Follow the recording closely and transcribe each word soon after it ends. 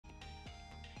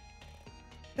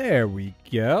There we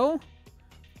go.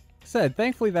 Said,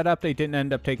 thankfully that update didn't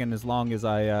end up taking as long as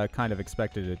I kind of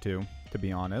expected it to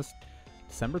be honest.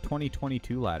 December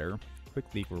 2022 ladder. Quick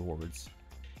league rewards.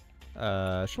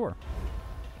 Sure.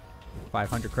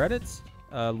 500 credits.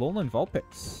 Lolan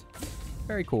Vulpix.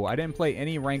 Very cool. I didn't play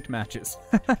any ranked matches.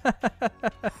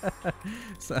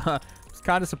 So, I was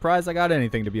kind of surprised I got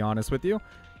anything, to be honest with you.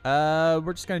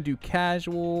 We're just going to do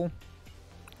casual.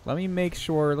 Let me make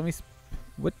sure.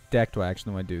 What deck do I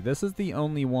actually want to do? This is the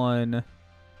only one.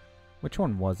 Which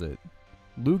one was it?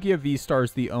 Lugia V-Star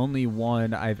is the only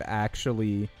one I've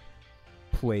actually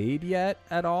played yet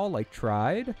at all, like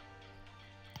tried.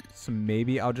 So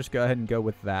maybe I'll just go ahead and go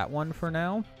with that one for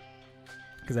now.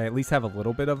 Because I at least have a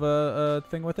little bit of a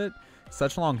thing with it.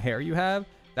 Such long hair you have.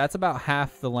 That's about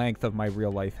half the length of my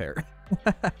real life hair.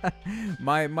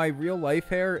 my real life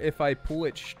hair, if I pull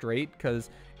it straight, because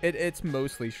it's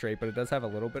mostly straight, but it does have a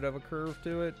little bit of a curl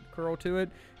to it,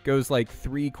 goes like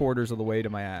 3/4 of the way to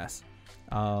my ass.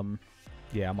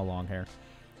 Yeah, I'm a long hair.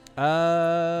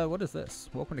 What is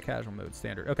this? Welcome to casual mode,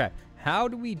 standard. Okay, how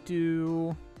do we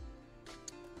do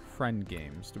friend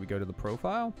games? Do we go to the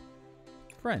profile?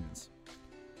 Friends.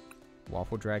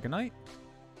 Waffle Dragonite.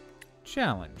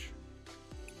 Challenge.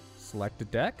 Select a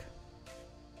deck.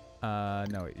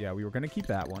 No, yeah, we were going to keep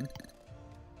that one.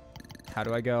 How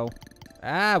do I go?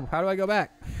 Ah, how do I go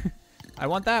back? I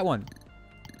want that one.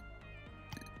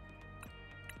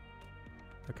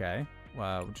 Okay.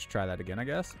 Well, we'll just try that again, I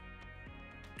guess.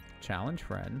 Challenge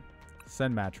friend.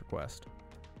 Send match request.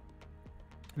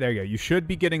 There you go. You should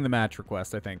be getting the match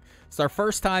request, I think. It's our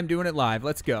first time doing it live.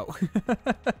 Let's go.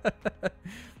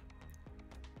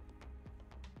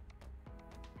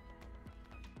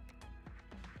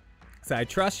 So I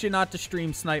trust you not to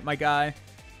stream snipe, my guy.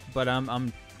 But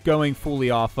I'm going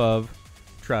fully off of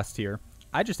trust here.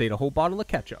 I just ate a whole bottle of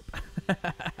ketchup.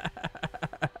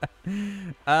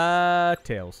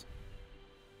 Tails.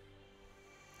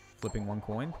 Flipping one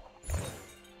coin.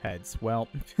 Heads. Well,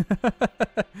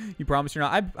 you promise you're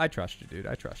not. I trust you, dude.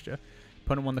 I trust you.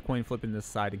 Opponent won the coin flip and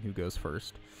deciding who goes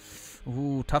first.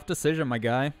 Ooh, tough decision, my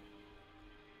guy.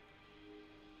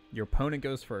 Your opponent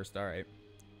goes first. All right.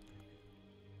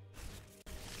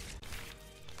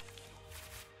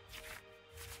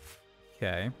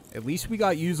 Okay. At least we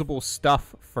got usable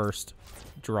stuff first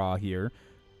draw here.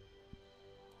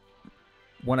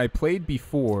 When I played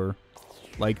before,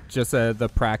 like just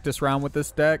the practice round with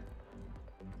this deck,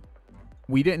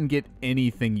 we didn't get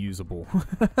anything usable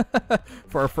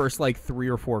for our first like 3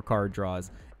 or 4 card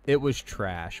draws. It was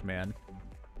trash, man.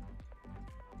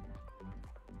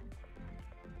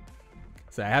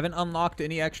 So I haven't unlocked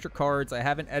any extra cards. I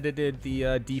haven't edited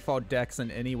the default decks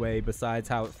in any way besides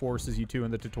how it forces you to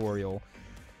in the tutorial.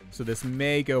 So this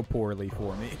may go poorly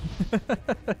for me.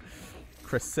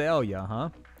 Cresselia, huh?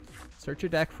 Search your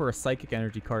deck for a Psychic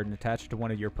Energy card and attach it to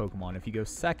one of your Pokemon. If you go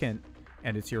second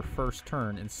and it's your first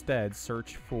turn, instead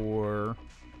search for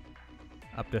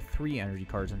up to 3 energy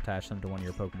cards and attach them to one of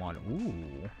your Pokemon.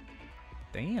 Ooh.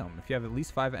 Damn. If you have at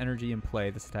least 5 energy in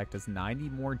play, this attack does 90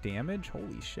 more damage?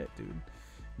 Holy shit, dude.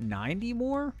 90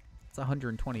 more? That's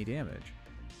 120 damage.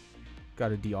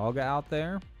 Got a Dialga out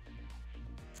there.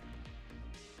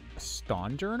 A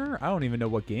Stonjourner? I don't even know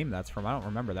what game that's from. I don't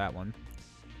remember that one.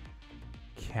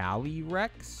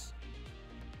 Calyrex?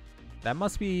 That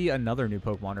must be another new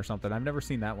Pokemon or something. I've never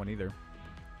seen that one either.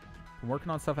 I'm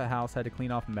working on stuff at house. Had to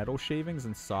clean off metal shavings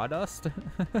and sawdust.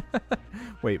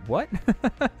 Wait, what?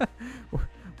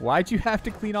 Why'd you have to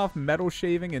clean off metal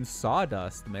shaving and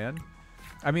sawdust, man?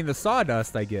 I mean, the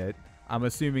sawdust I get. I'm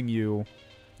assuming you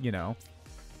know,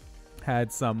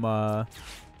 had some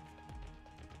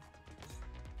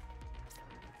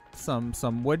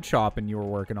wood chopping you were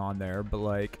working on there, but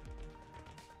like,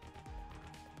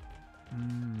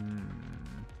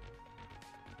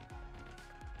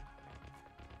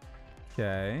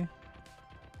 okay.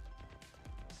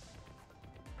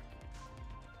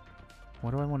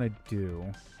 What do I want to do?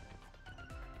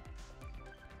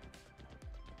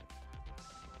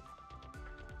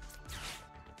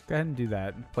 Go ahead and do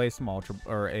that. Play some Ultra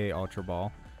or a Ultra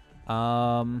Ball.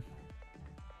 Gonna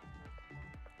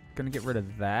get rid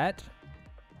of that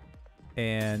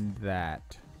and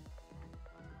that.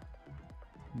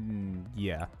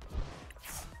 Yeah.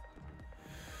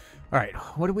 All right.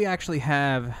 What do we actually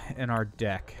have in our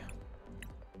deck?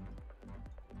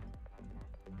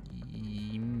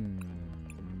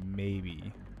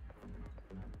 Maybe.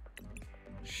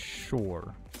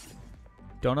 Sure.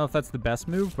 Don't know if that's the best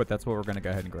move, but that's what we're going to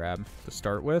go ahead and grab to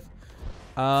start with.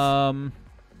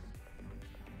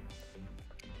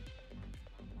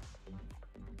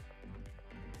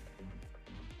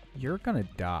 You're gonna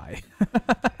die.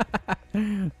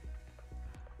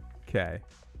 Okay.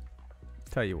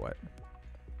 Tell you what.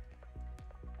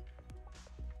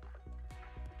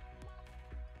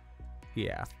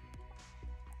 Yeah.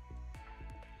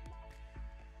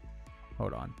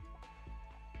 Hold on.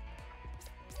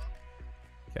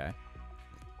 Okay.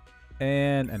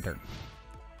 And enter.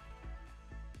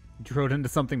 Drilled into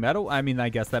something metal? I mean, I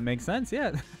guess that makes sense,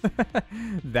 yeah.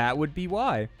 That would be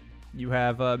why. You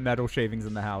have metal shavings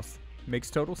in the house.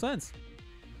 Makes total sense.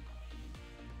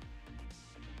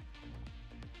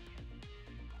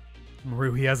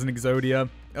 Rue, he has an Exodia.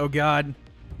 Oh god.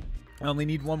 I only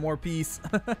need one more piece.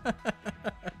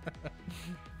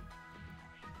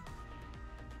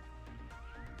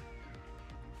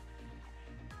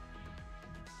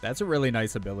 That's a really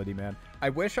nice ability, man. I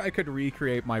wish I could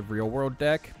recreate my real world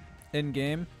deck in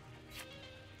game.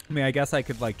 I mean, I guess I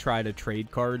could like try to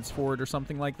trade cards for it or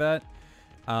something like that.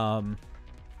 But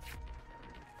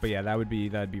yeah, that'd be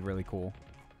really cool.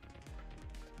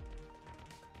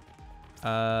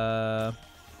 And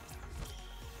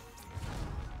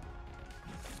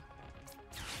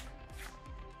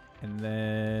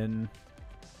then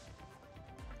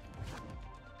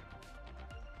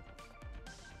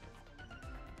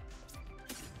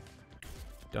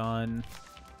done.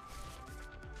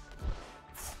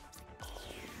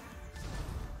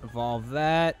 Evolve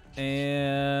that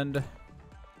and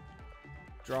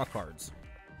draw cards.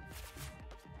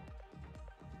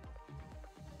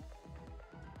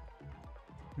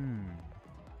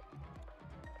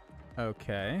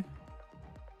 Okay.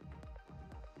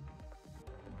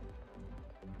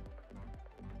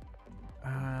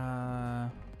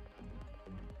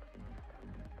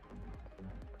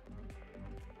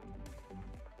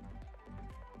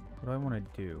 What do I want to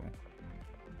do?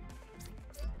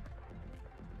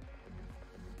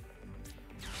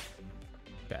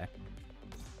 Okay.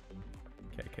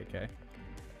 Okay.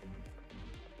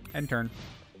 End turn.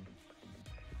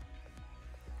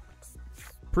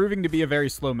 Proving to be a very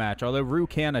slow match, although Rue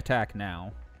can attack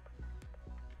now.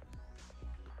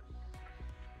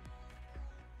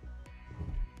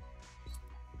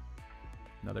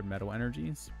 Another metal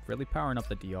energies. Really powering up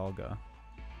the Dialga.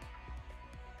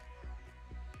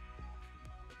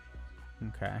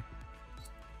 Okay.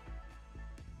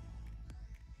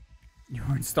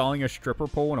 You're installing a stripper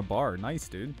pole in a bar. Nice,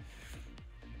 dude.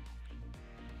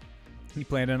 You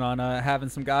planning on having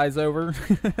some guys over?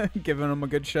 Giving them a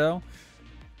good show?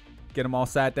 Get them all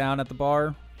sat down at the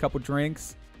bar? Couple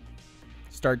drinks?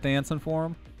 Start dancing for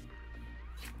them?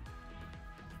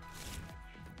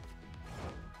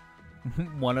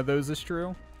 One of those is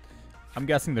true. I'm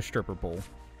guessing the stripper pole.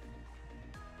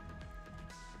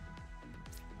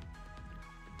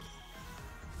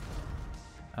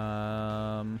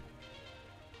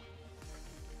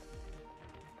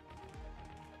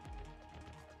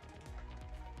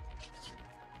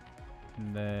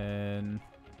 And then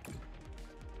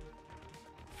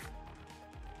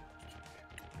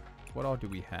what all do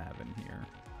we have in here?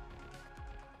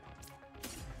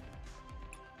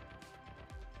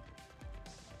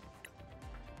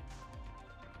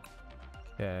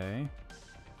 Okay.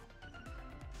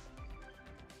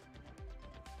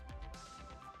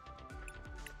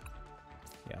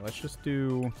 Yeah, let's just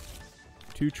do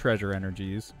 2 treasure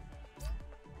energies.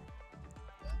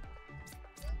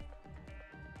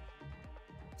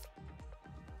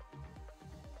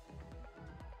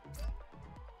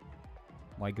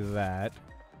 Like that.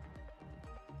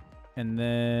 And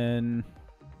then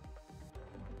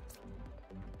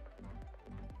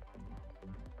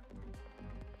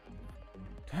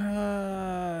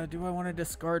do I want to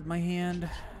discard my hand?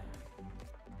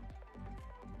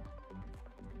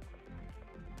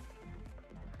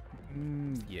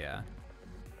 Yeah.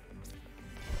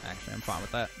 Actually, I'm fine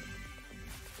with that.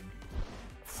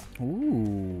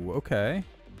 Ooh, okay.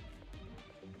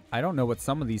 I don't know what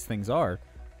some of these things are.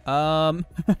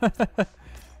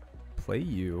 Play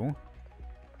you.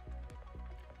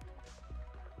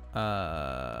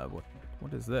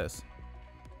 What is this?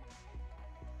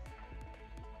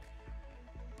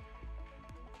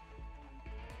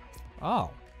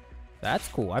 Oh, that's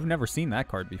cool. I've never seen that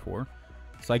card before.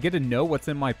 So I get to know what's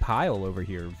in my pile over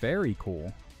here. Very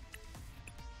cool.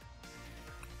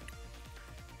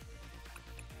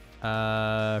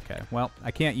 Okay. Well,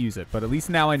 I can't use it, but at least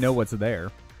now I know what's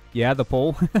there. Yeah, the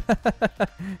pole.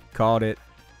 Called it.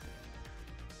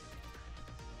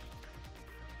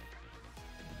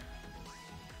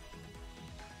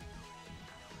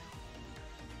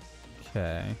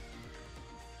 Okay.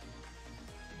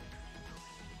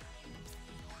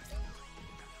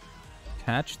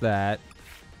 Attach that.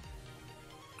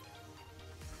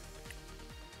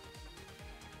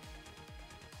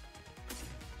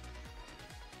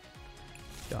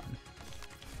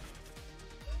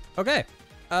 Okay.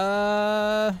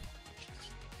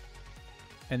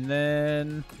 And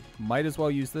then might as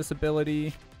well use this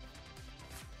ability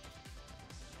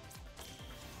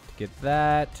to get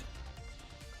that.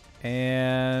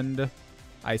 And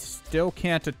I still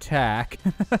can't attack.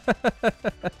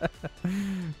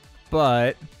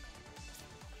 But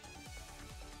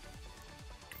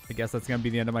I guess that's going to be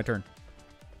the end of my turn.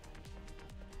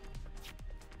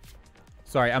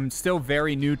 Sorry, I'm still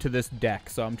very new to this deck,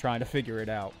 so I'm trying to figure it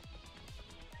out.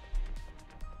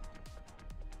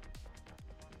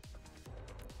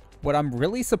 What I'm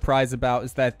really surprised about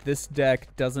is that this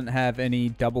deck doesn't have any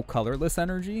double colorless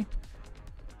energy.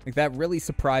 Like, that really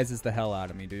surprises the hell out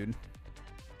of me, dude.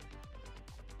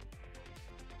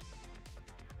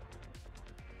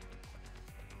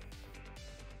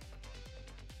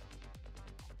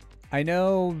 I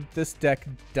know this deck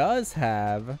does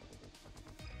have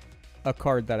a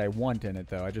card that I want in it,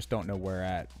 though. I just don't know where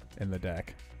at in the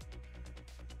deck.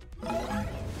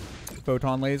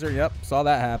 Photon laser. Yep, saw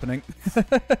that happening.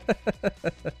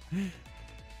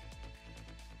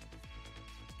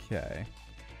 Okay.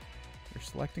 You're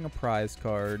selecting a prize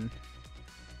card.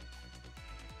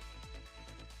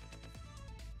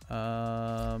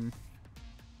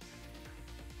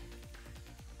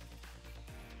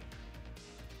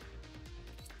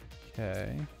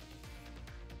 Okay.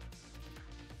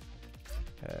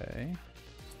 Okay.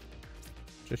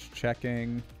 Just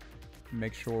checking.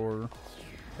 Make sure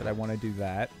that I want to do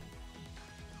that.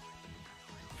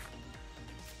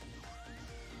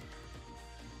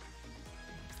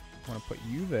 I want to put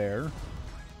you there.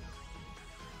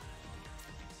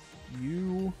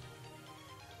 You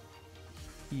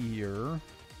here.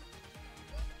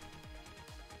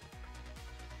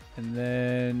 And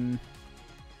then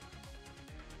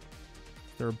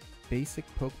is there a basic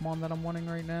Pokemon that I'm wanting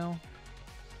right now?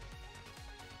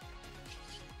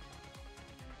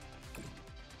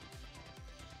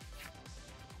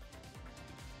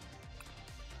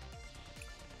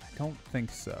 I don't think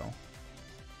so.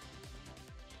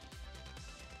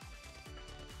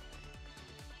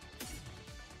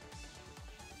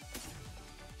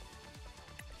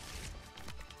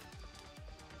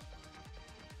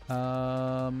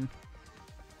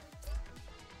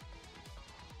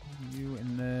 You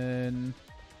and then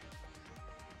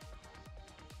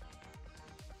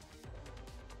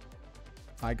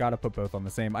I gotta put both on the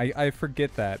same. I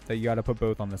forget that you gotta put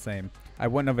both on the same. I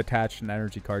wouldn't have attached an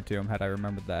energy card to him had I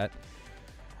remembered that.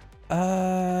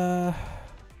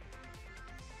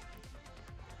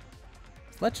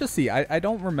 Let's just see. I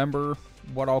don't remember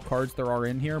what all cards there are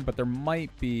in here, but there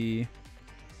might be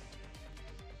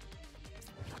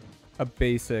a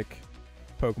basic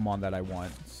Pokemon that I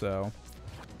want. So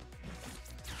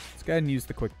let's go ahead and use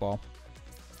the Quick Ball.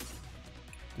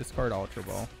 Discard Ultra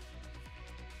Ball.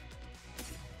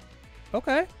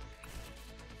 Okay.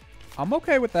 I'm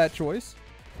okay with that choice.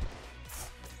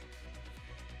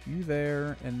 You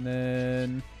there, and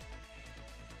then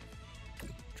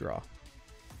draw.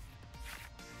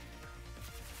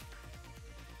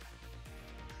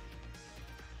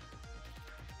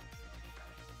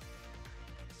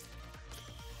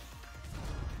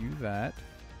 You that.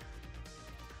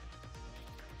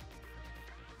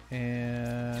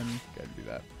 And gotta do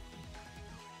that.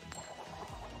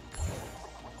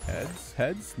 Heads.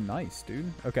 Heads? Nice,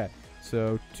 dude. Okay.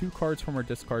 So 2 cards from our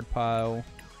discard pile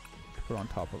to put on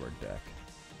top of our deck.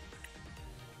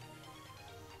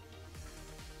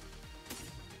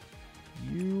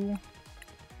 You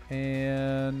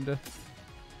and I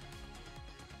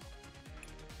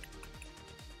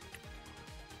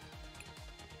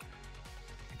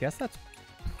guess that's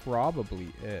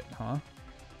probably it, huh?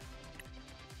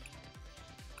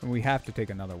 And we have to take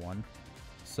another one.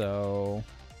 So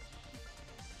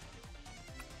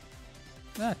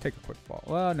take a Quick Ball.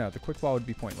 Well, no, the Quick Ball would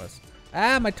be pointless.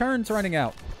 Ah, my turn's running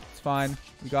out. It's fine.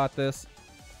 We got this.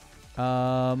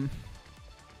 Go.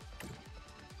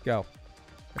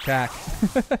 Attack.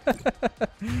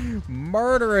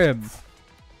 Murder him.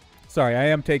 Sorry, I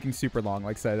am taking super long.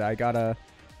 Like I said, I gotta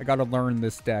learn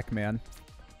this deck, man.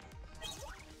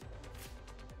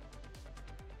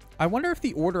 I wonder if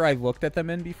the order I looked at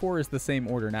them in before is the same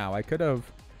order now. I could have,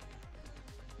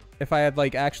 if I had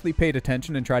like actually paid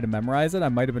attention and tried to memorize it, I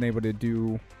might have been able to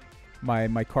do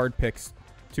my card picks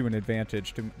to an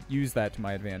advantage, to use that to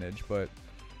my advantage, but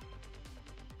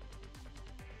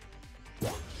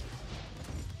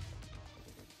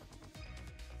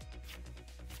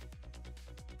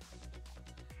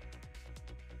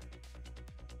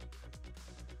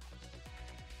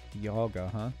Yaga,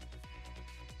 huh?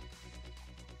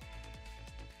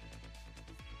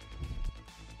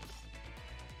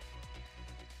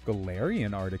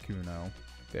 Galarian Articuno.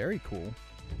 Very cool.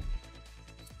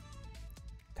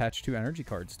 Attach 2 energy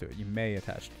cards to it. You may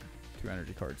attach 2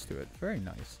 energy cards to it. Very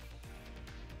nice.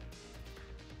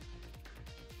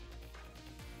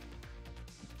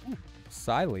 Ooh,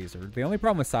 Psylaser. The only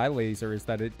problem with Psylaser is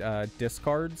that it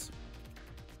discards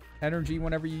energy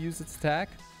whenever you use its attack.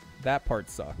 That part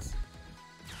sucks.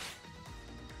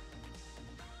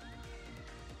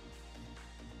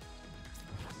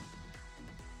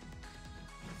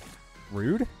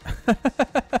 Rude?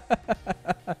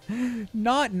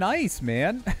 Not nice,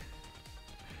 man.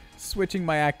 Switching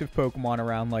my active Pokemon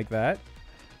around like that.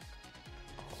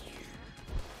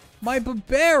 My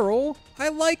Babarrel? I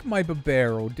like my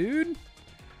Babarrel, dude.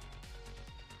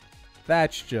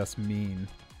 That's just mean.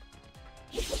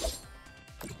 So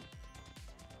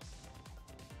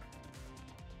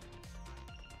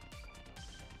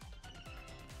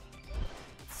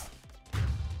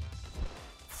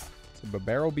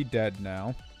Babarrel be dead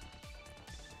now.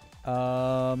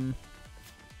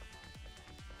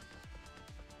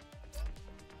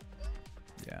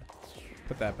 Yeah.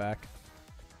 Put that back.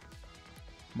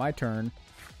 My turn.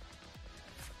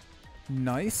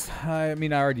 Nice. I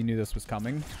mean, I already knew this was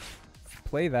coming.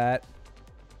 Play that.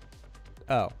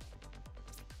 Oh.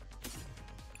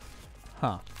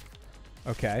 Huh.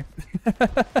 Okay.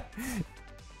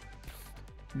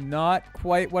 Not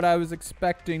quite what I was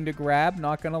expecting to grab,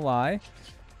 not gonna lie.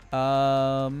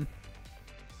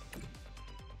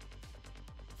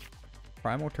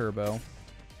 Primal Turbo.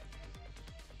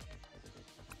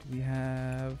 Do we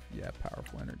have... Yeah,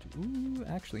 powerful energy. Ooh,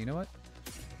 actually, you know what?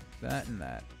 That and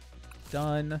that.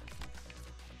 Done.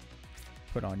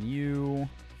 Put on you.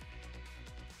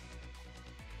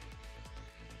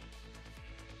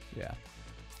 Yeah.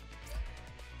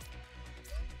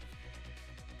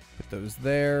 Put those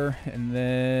there. And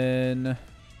then...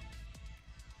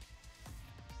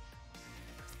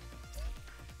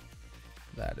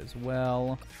 that as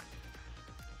well.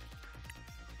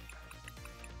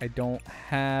 I don't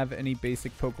have any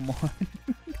basic Pokemon.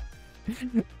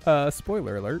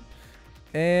 Spoiler alert.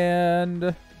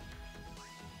 And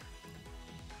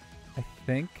I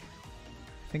think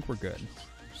we're good.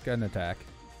 Just got an attack.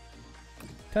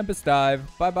 Tempest Dive.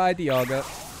 Bye-bye, Dialga.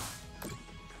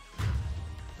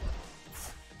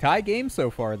 Tie game so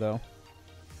far, though.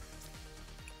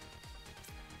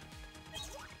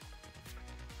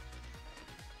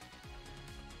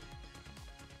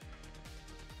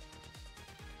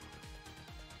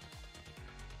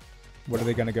 What are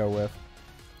they going to go with?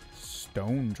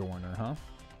 Stonejourner, huh?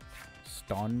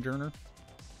 Stonejourner?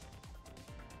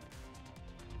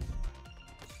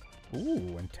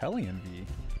 Ooh, Inteleon V.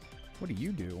 What do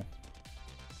you do?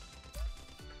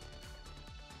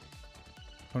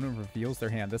 Opponent reveals their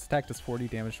hand. This attack does 40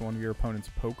 damage to one of your opponent's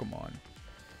Pokemon.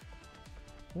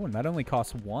 Oh, and that only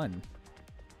costs 1.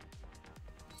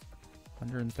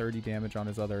 130 damage on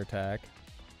his other attack.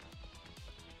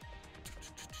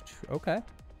 Okay.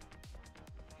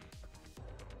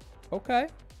 Okay.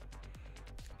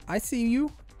 I see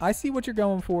you. I see what you're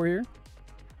going for here.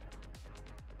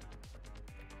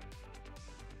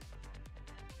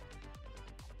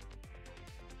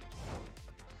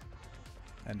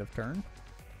 End of turn.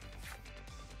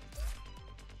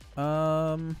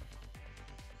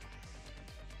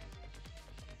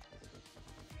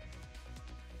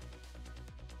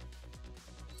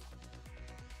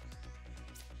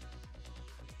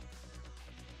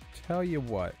 Tell you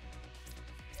what.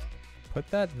 Put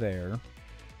that there.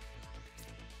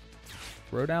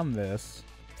 Throw down this.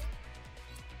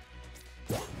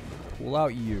 Pull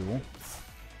out you.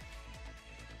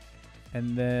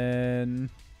 And then...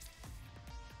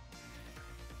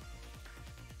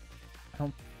 I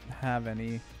don't have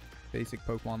any basic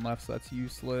Pokemon left, so that's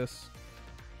useless.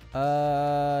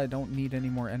 I don't need any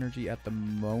more energy at the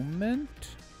moment.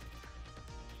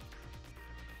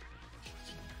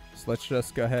 So let's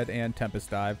just go ahead and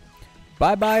Tempest Dive.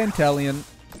 Bye-bye, Inteleon.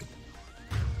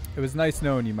 It was nice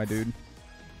knowing you, my dude.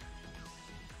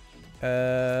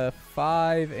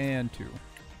 5 and 2.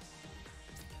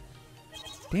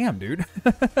 Damn, dude.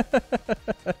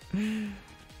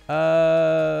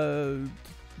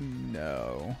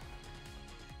 No.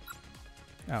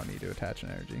 I don't need to attach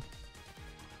an energy.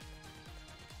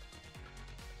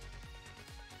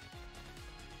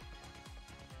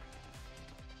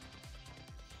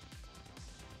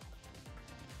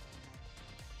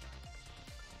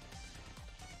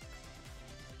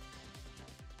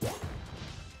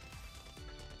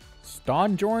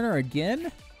 Stonejourner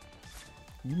again?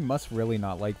 You must really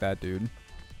not like that, dude.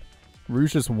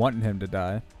 Rouge just wanting him to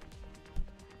die.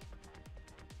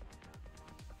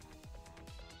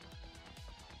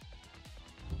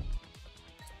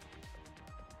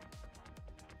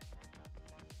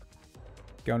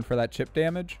 Going for that chip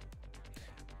damage.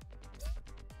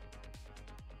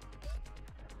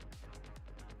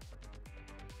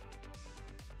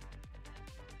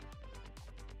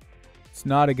 It's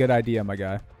not a good idea, my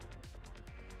guy.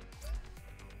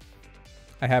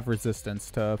 I have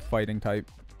resistance to fighting type.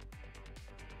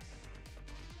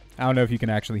 I don't know if you can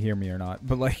actually hear me or not,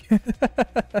 but like...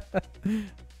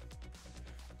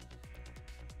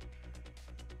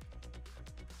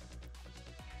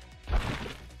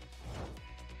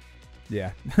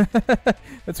 yeah.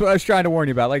 That's what I was trying to warn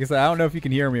you about. Like I said, I don't know if you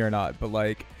can hear me or not, but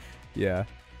like, yeah.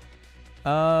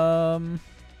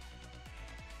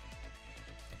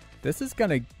 This is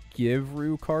gonna give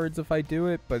Rue cards if I do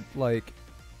it, but like,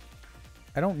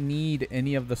 I don't need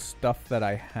any of the stuff that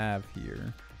I have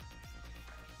here.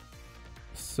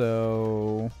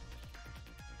 So,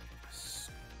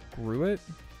 screw it.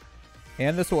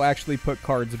 And this will actually put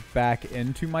cards back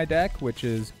into my deck, which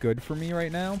is good for me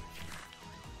right now.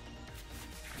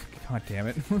 God damn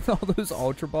it. With all those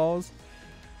Ultra Balls.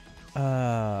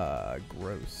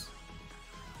 Gross.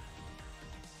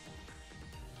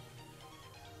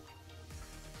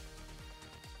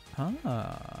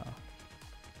 Ah.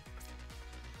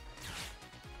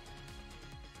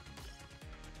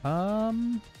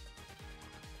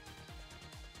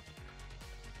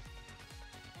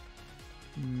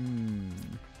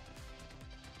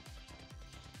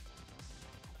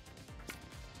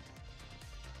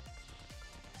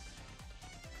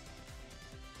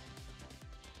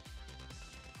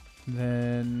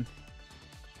 Then,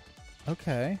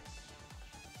 okay.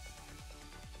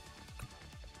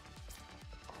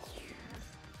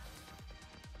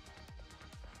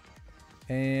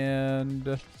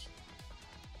 And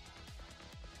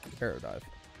arrow dive.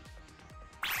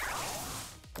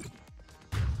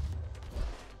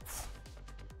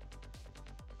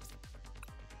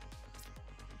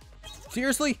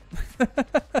 Seriously?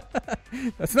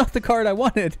 That's not the card I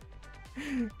wanted.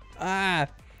 Ah,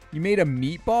 you made a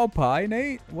meatball pie,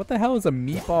 Nate? What the hell is a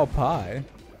meatball pie?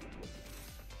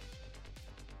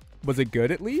 Was it good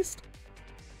at least?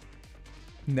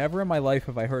 Never in my life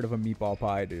have I heard of a meatball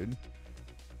pie, dude.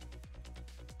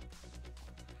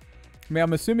 I mean,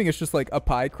 I'm assuming it's just like a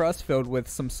pie crust filled with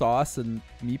some sauce and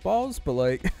meatballs, but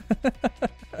like,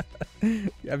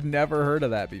 I've never heard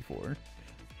of that before.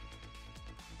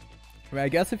 I mean, I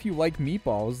guess if you like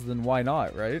meatballs, then why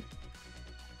not, right?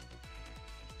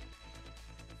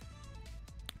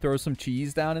 Throw some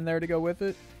cheese down in there to go with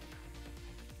it.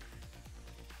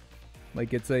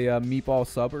 Like it's a meatball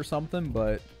sub or something,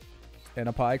 but in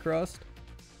a pie crust.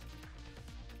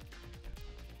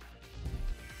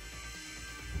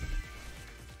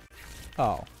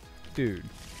 Oh, dude.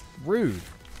 Rude.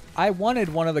 I wanted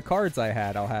one of the cards I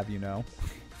had, I'll have you know.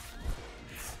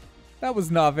 That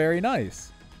was not very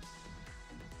nice.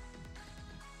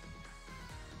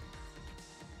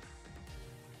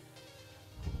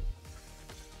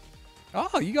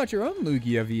 Oh, you got your own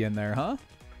Lugia V in there, huh?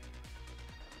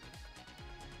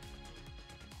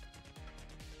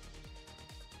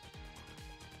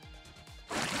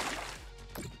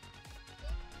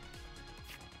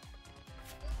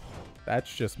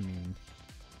 That's just mean.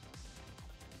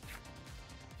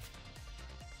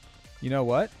 You know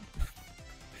what?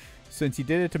 Since you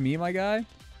did it to me, my guy.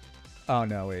 Oh,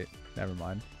 no, wait. Never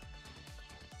mind.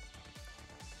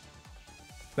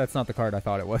 That's not the card I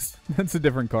thought it was. That's a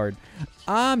different card.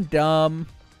 I'm dumb.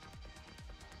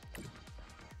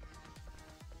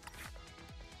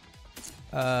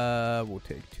 We'll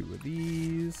take 2 of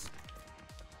these.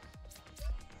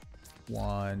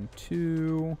 1,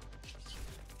 2.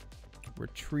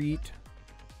 Retreat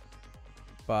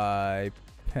by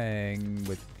paying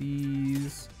with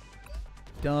these.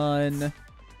 Done.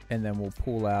 And then we'll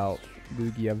pull out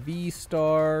Lugia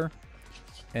V-Star.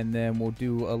 And then we'll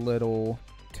do a little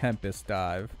Tempest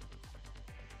Dive.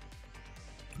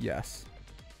 Yes.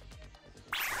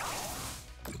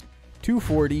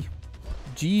 240.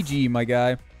 GG, my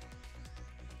guy.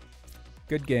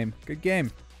 Good game. Good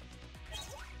game.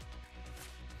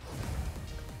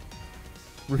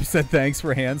 Rue said thanks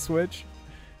for hand switch.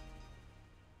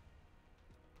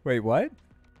 Wait, what?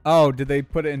 Oh, did they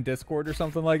put it in Discord or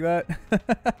something like that?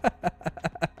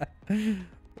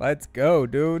 Let's go,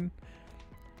 dude.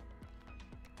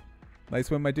 Nice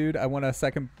win, my dude. I want a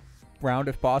second round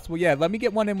if possible. Yeah, let me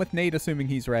get one in with Nate, assuming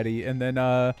he's ready. And then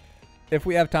if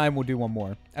we have time, we'll do one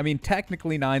more. I mean,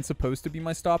 technically 9's supposed to be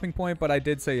my stopping point, but I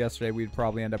did say yesterday we'd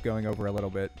probably end up going over a little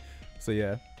bit. So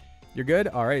yeah. You're good?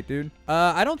 All right, dude.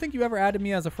 I don't think you ever added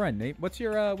me as a friend, Nate. What's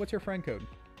your friend code?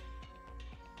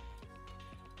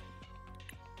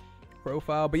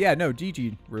 Profile. But yeah, no,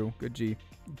 GG, Rue. Good G.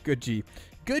 Good G.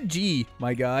 Good G,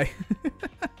 my guy.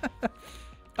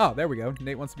 Oh, there we go.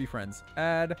 Nate wants to be friends.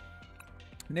 Add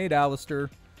Nate Alistair.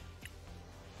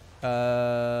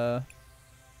 Are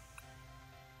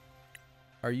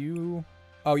you...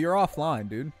 Oh, you're offline,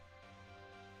 dude.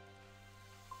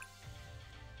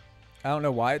 I don't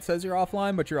know why it says you're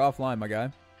offline, but you're offline, my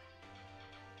guy.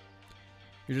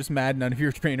 You're just mad none of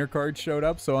your trainer cards showed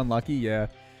up, so unlucky, yeah.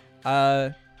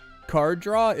 Card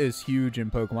draw is huge in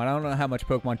Pokemon. I don't know how much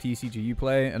Pokemon TCG you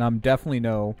play, and I'm definitely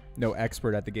no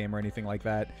expert at the game or anything like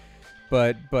that.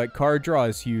 But card draw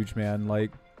is huge, man.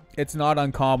 Like, it's not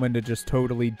uncommon to just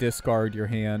totally discard your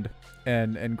hand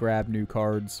and grab new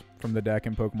cards from the deck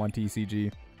in Pokemon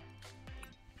TCG.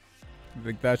 I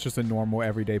think that's just a normal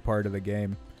everyday part of the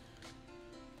game.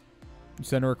 You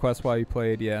sent a request while you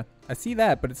played, yeah. I see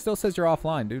that, but it still says you're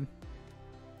offline, dude.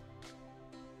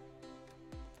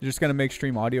 You're just gonna make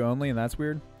stream audio only, and that's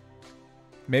weird.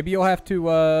 Maybe you'll have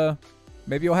to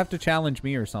challenge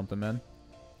me or something, man.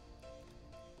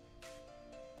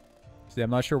 See, I'm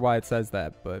not sure why it says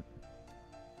that, but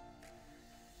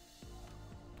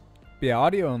yeah,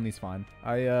 audio only's fine.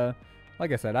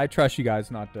 Like I said, I trust you guys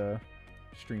not to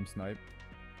stream snipe.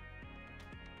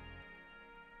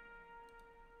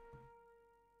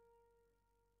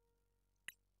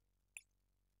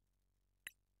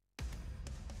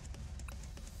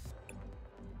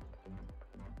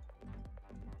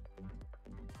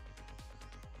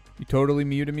 You totally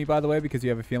muted me, by the way, because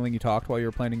you have a feeling you talked while you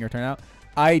were planning your turn out.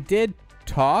 I did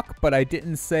talk, but I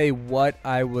didn't say what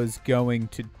I was going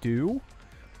to do.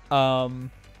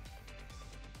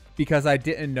 Because I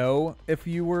didn't know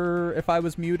if I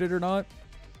was muted or not.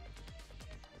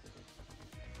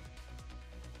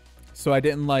 So I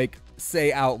didn't, like,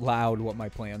 say out loud what my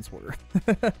plans were.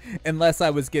 Unless I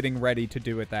was getting ready to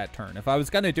do it that turn. If I was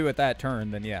going to do it that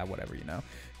turn, then yeah, whatever, you know.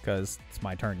 Because it's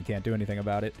my turn. You can't do anything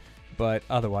about it. But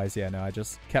otherwise, yeah, no, I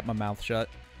just kept my mouth shut.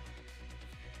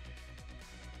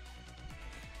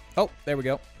 Oh, there we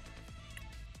go.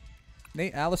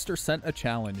 Nate Alistair sent a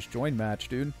challenge. Join match,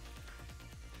 dude.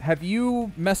 Have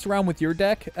you messed around with your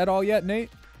deck at all yet,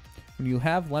 Nate? When you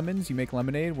have lemons, you make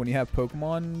lemonade. When you have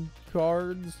Pokemon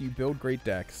cards, you build great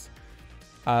decks.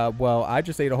 Well, I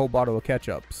just ate a whole bottle of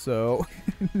ketchup, so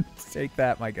take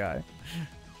that, my guy.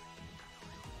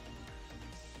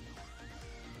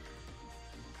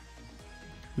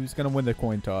 Who's going to win the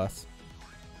coin toss?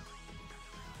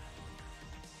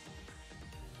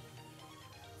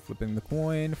 Flipping the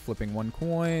coin. Flipping one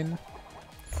coin.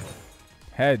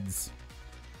 Heads.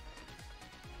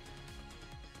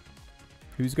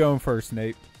 Who's going first,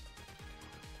 Nate?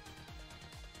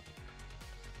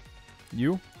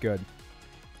 You? Good.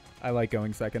 I like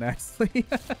going second, actually.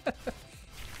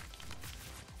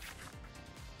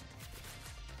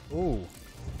 Ooh.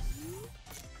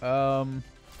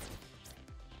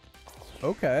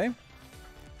 Okay.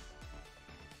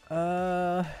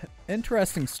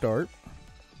 Interesting start.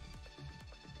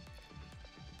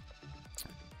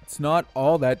 It's not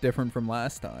all that different from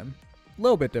last time. A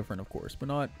little bit different, of course, but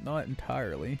not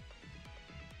entirely.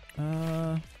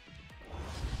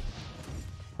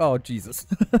 Oh, Jesus.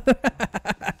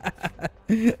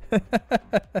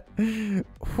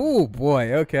 Oh,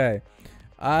 boy. Okay.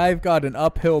 I've got an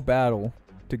uphill battle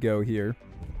to go here.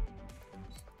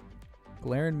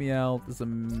 Glaring Meow,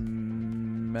 Zamazenta.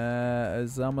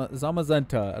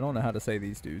 I don't know how to say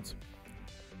these dudes.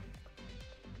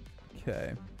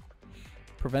 Okay.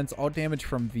 Prevents all damage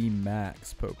from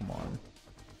VMAX Pokemon.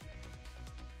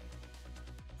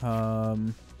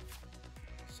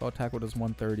 Assault Tackle does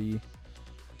 130.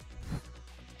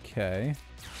 Okay.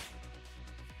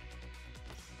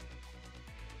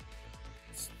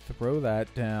 Let's throw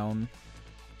that down.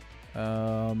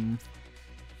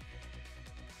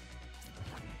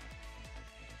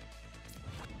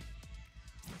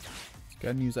 Go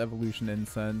ahead and use Evolution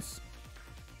Incense.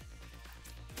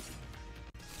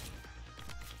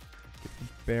 Get the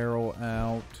barrel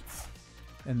out.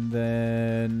 And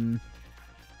then...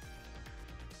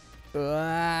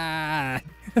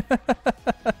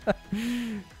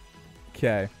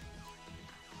 Okay.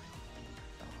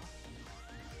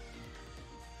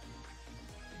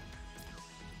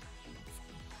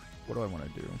 What do I want to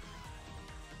do?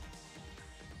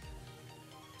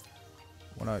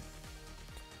 Want to...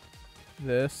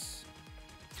 This.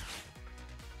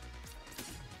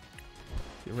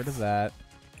 Get rid of that.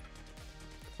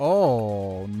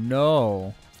 Oh,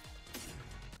 no.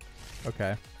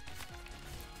 Okay.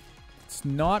 It's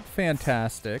not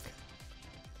fantastic.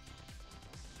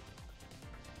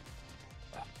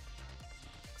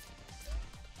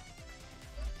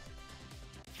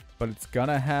 But it's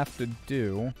gonna have to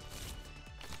do.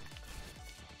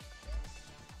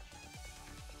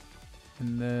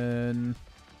 And then...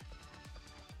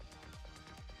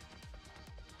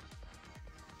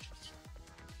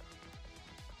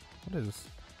 What is...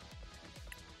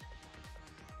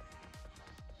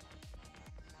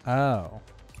 Oh.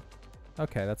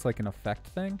 Okay, that's like an effect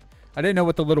thing. I didn't know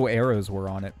what the little arrows were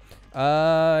on it.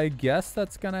 I guess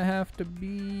that's gonna have to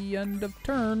be end of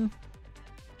turn.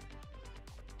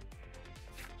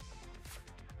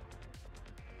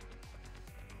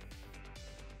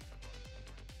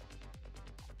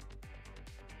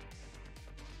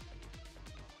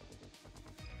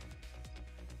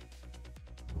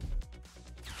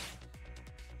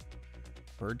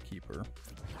 Birdkeeper.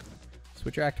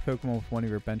 Switch your active Pokemon with one of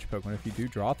your bench Pokemon. If you do,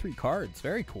 draw 3 cards.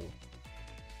 Very cool.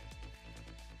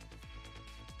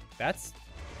 That's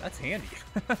handy.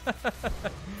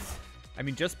 I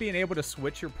mean, just being able to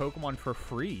switch your Pokemon for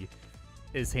free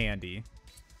is handy.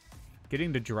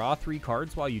 Getting to draw 3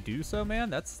 cards while you do so, man,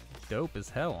 that's dope as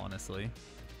hell, honestly.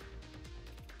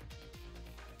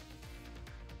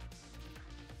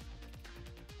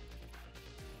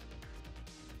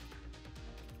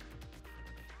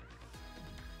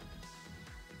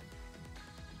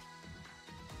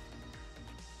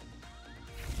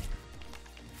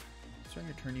 During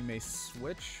your turn, you may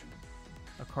switch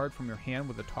a card from your hand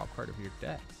with the top card of your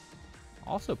deck.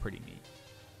 Also pretty neat.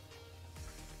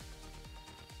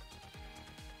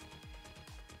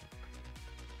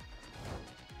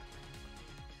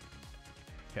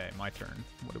 Okay, my turn.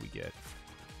 What do we get?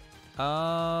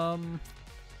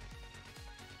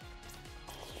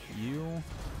 You.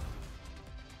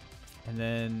 And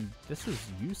then this is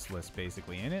useless,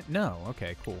 basically, ain't it? No.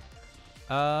 Okay, cool.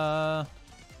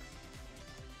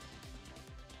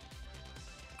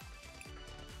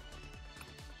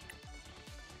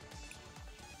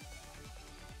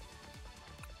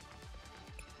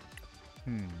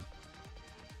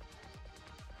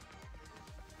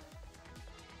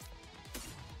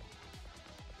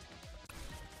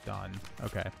 Done.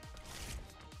 Okay.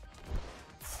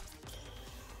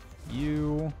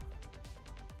 You.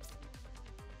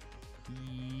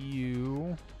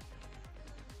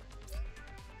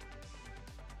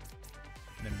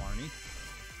 And then Marnie.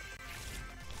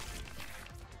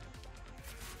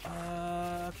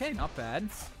 Okay, not bad.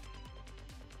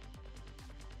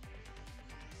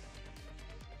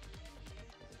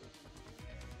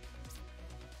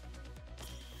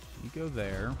 You go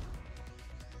there.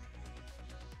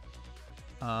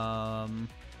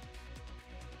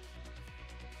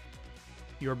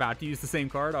 You were about to use the same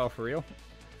card? Oh, for real?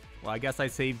 Well, I guess I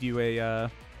saved you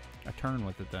a turn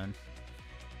with it then.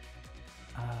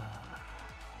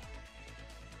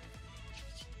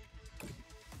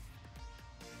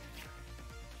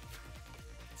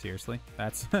 Seriously?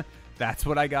 That's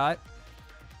what I got?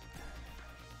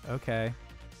 Okay.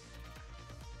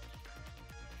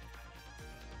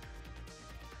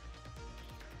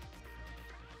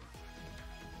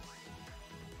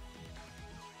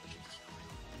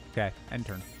 Okay, end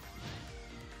turn.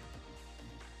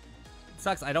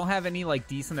 Sucks, I don't have any, like,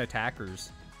 decent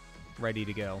attackers ready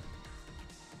to go.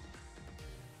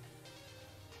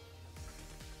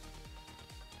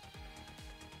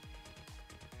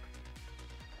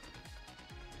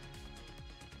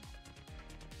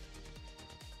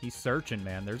 He's searching,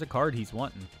 man. There's a card he's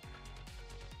wanting.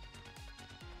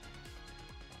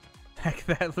 Heck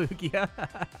that, Lugia.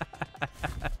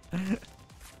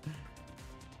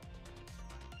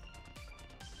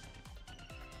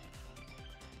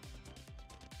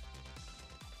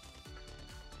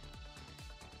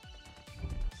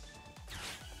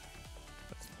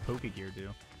 Pokegear do.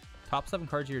 Top 7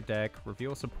 cards of your deck,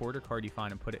 reveal a supporter card you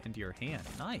find and put it into your hand.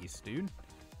 Nice, dude.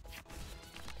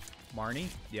 Marnie?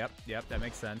 Yep, that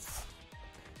makes sense.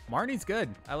 Marnie's good.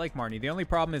 I like Marnie. The only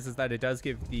problem is that it does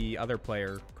give the other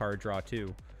player card draw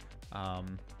too.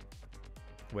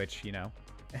 Which, you know,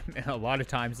 a lot of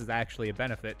times is actually a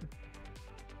benefit.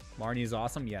 Marnie is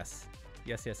awesome? Yes.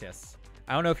 Yes.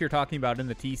 I don't know if you're talking about in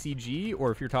the TCG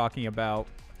or if you're talking about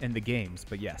in the games,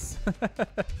 but yes.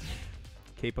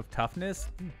 Cape of Toughness?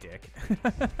 You dick.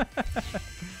 And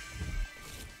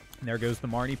there goes the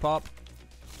Marnie pop.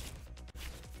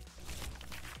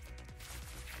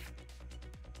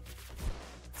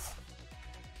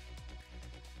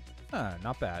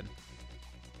 Not bad.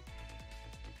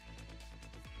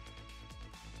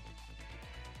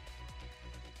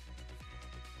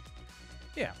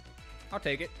 Yeah, I'll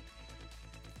take it.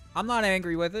 I'm not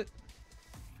angry with it.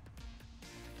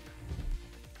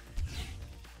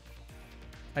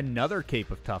 Another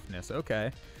Cape of Toughness.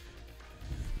 Okay.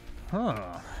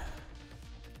 Huh.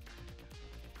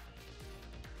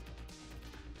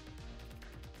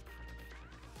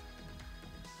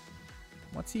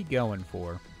 What's he going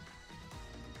for?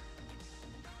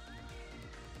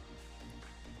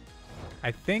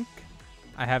 I think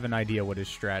I have an idea what his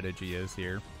strategy is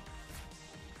here.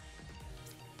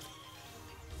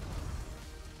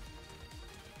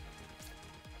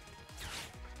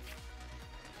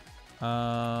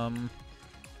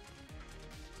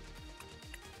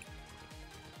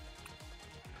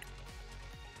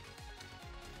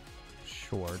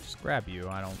 Sure, just grab you.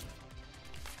 I don't...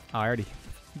 Oh, I already...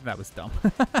 That was dumb.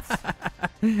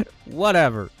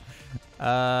 Whatever.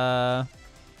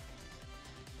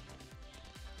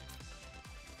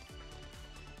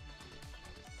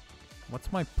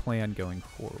 What's my plan going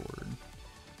forward?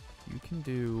 You can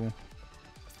do...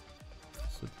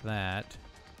 So that...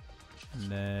 And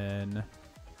then...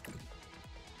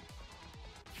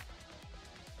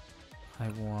 I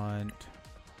want...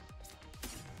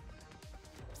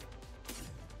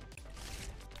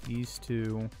 These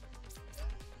two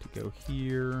to go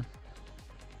here.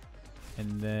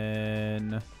 And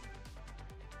then...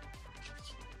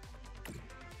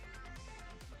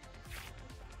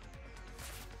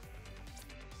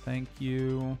 Thank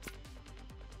you.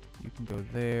 You can go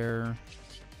there.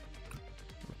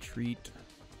 Retreat.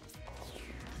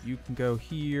 You can go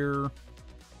here.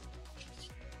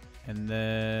 And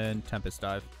then Tempest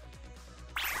Dive.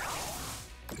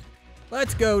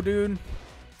 Let's go, dude.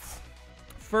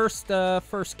 First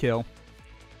kill.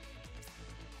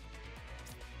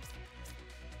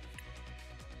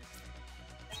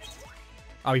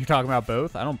 Oh, you're talking about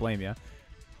both? I don't blame you.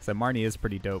 So Marnie is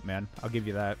pretty dope, man. I'll give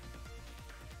you that.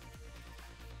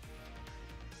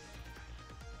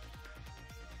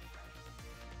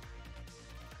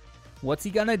 What's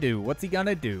he gonna do? What's he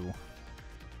gonna do?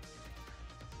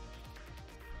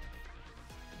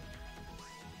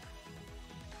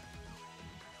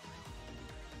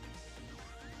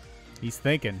 He's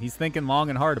thinking. He's thinking long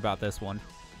and hard about this one.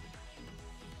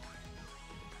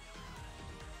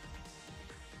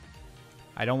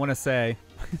 I don't want to say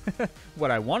what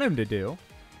I want him to do.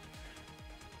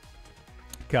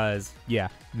 Because, yeah,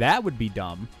 that would be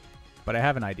dumb. But I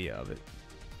have an idea of it.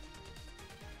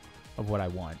 Of what I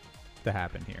want to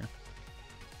happen here.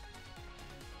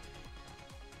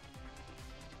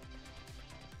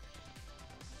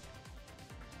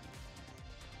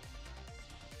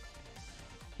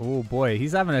 Oh boy,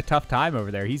 he's having a tough time over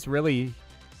there. He's really...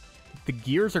 The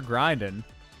gears are grinding.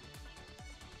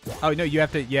 Oh, no, you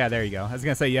have to... Yeah, there you go. I was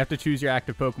going to say, you have to choose your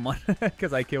active Pokemon.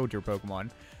 Because I killed your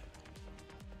Pokemon.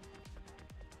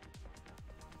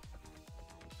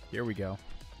 Here we go.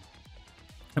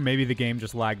 Or maybe the game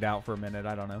just lagged out for a minute.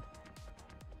 I don't know.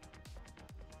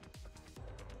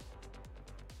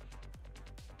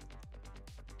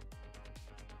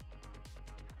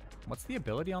 What's the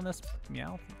ability on this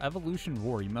Meowth? Evolution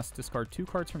Roar. You must discard 2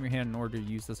 cards from your hand in order to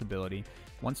use this ability.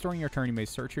 Once during your turn, you may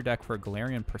search your deck for a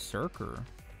Galarian Berserker.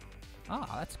 Ah,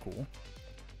 that's cool.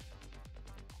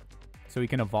 So he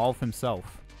can evolve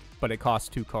himself, but it costs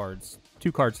 2 cards.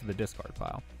 2 cards to the discard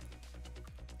pile.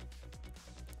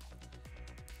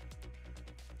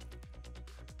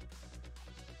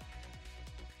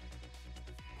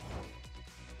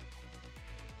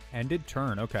 Ended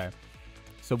turn, okay.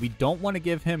 So we don't want to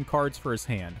give him cards for his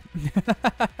hand.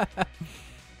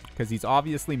 Because he's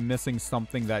obviously missing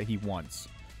something that he wants.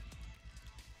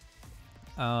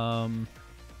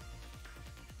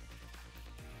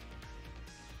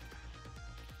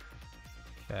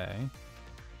 Okay.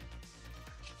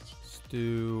 Let's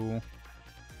do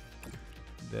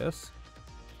this.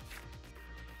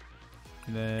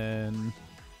 And then...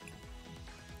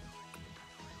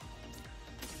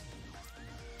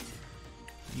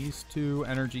 These 2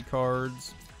 energy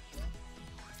cards.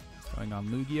 Going on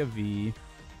Lugia V.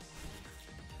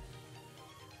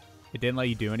 It didn't let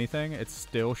you do anything? It's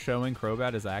still showing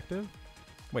Crobat as active?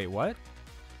 Wait, what?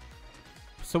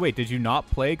 So wait, did you not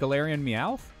play Galarian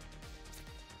Meowth?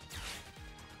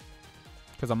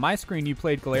 Because on my screen you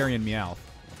played Galarian Meowth.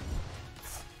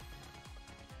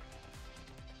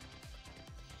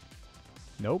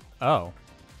 Nope. Oh.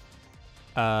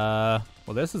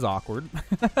 Well, this is awkward.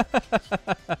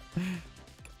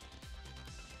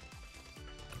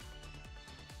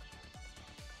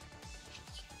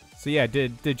 So yeah,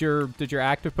 did your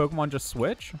active Pokemon just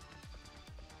switch?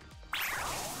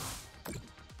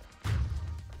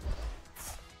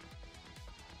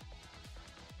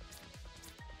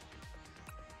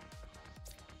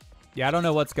 Yeah, I don't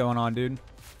know what's going on, dude.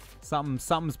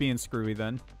 Something's being screwy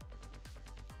then.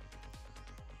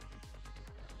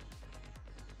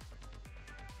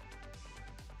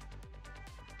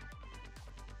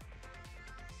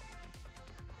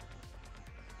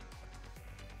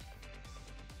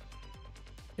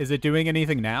 Is it doing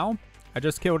anything now? I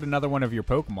just killed another one of your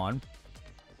Pokemon.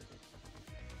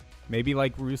 Maybe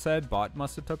like Rue said, bot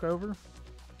must have took over?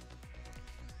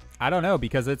 I don't know,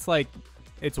 because it's like,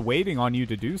 it's waiting on you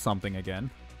to do something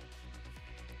again.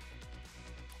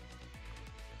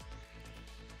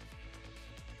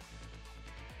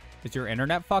 Is your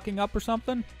internet fucking up or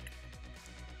something?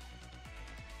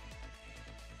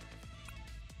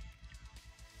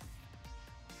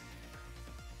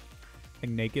 I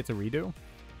think Nate gets a redo.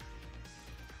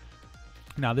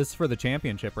 Now this is for the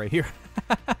championship right here.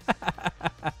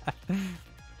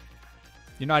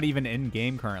 You're not even in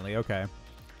game currently. Okay.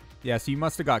 Yeah, so you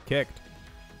must have got kicked.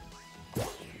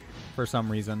 For some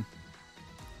reason.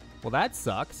 Well, that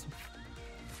sucks.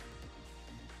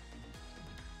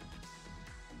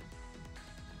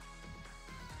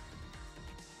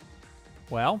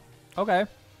 Well, okay.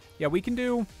 Yeah, we can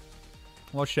do...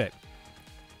 Well, shit.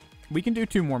 We can do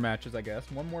 2 more matches, I guess.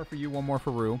 1 more for you, 1 more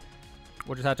for Rue.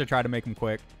 We'll just have to try to make them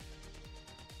quick.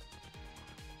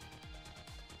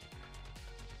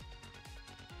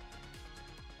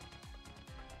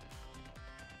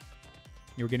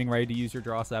 You were getting ready to use your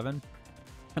draw 7?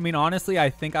 I mean, honestly,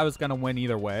 I think I was going to win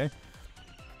either way.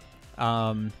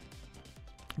 Because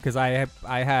I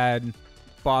had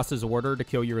boss's order to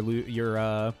kill your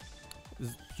Zama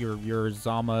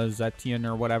Zetian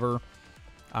or whatever.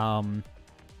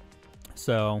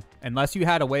 So, unless you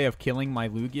had a way of killing my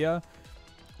Lugia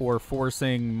or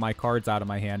forcing my cards out of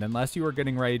my hand, unless you were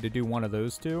getting ready to do one of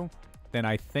those two, then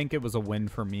I think it was a win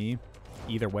for me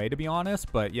either way, to be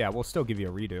honest. But yeah, we'll still give you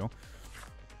a redo.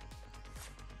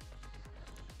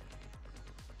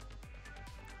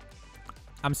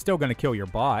 I'm still going to kill your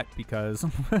bot because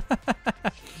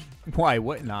why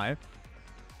wouldn't I?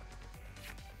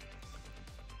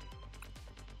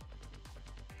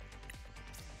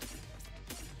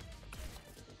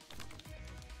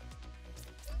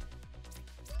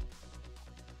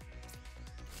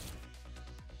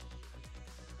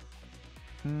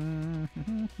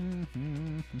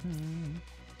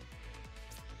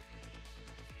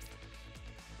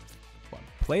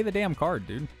 Play the damn card,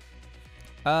 dude.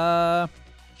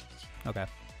 Okay.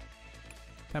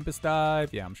 Tempest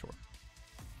Dive. Yeah, I'm sure.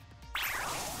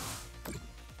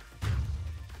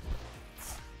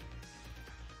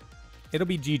 It'll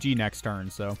be GG next turn,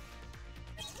 so.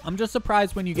 I'm just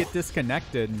surprised when you get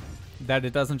disconnected that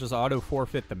it doesn't just auto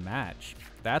forfeit the match.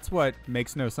 That's what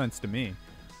makes no sense to me.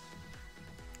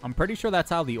 I'm pretty sure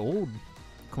that's how the old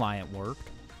client worked.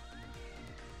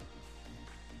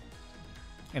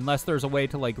 Unless there's a way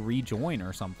to, like, rejoin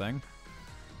or something.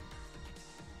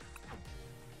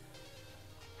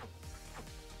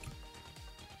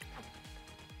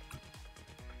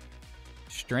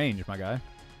 Strange, my guy.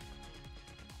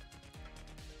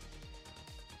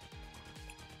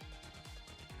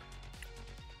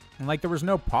 And, like, there was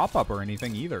no pop-up or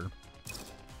anything either.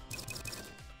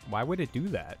 Why would it do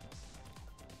that?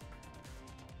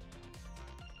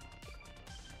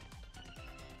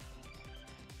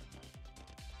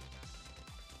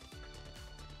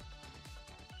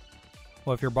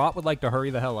 Well, if your bot would like to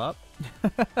hurry the hell up,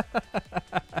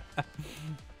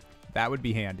 that would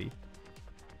be handy.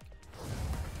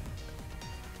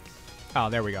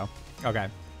 Oh, there we go. Okay.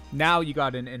 Now you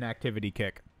got an inactivity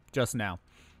kick. Just now.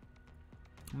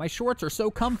 My shorts are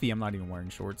so comfy, I'm not even wearing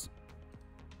shorts.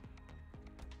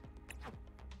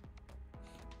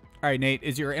 Alright, Nate.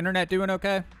 Is your internet doing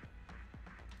okay?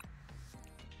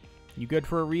 You good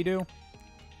for a redo?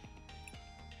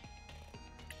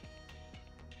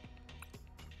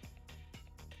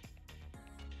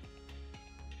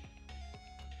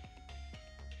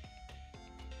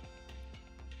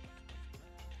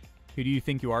 Who do you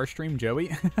think you are, Stream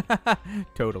Joey?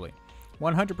 Totally.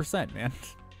 100%, man.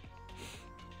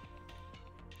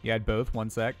 You had both? 1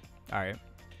 sec. Alright.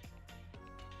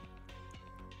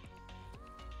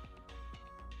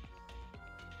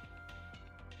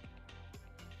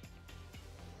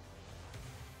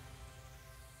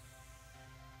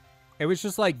 It was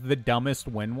just like the dumbest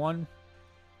win one.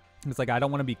 It's like, I don't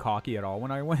want to be cocky at all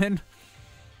when I win.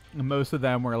 And most of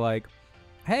them were like,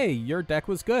 hey, your deck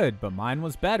was good, but mine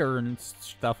was better, and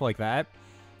stuff like that.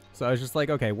 So I was just like,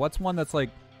 okay, what's one that's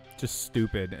like just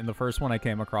stupid? And the first one I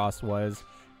came across was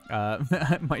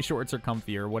my shorts are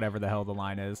comfy, or whatever the hell the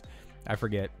line is. I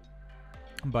forget.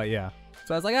 But yeah.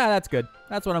 So I was like, ah, that's good.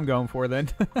 That's what I'm going for then.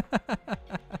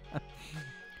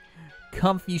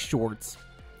 Comfy shorts.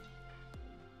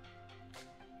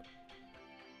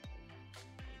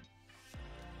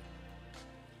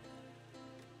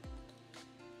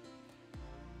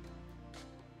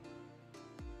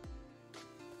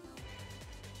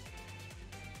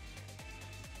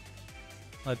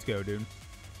 Let's go, dude.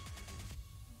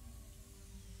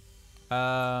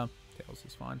 Tails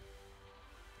is fine.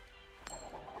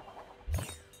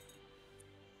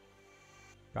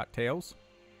 Got Tails.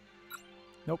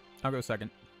 Nope, I'll go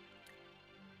second.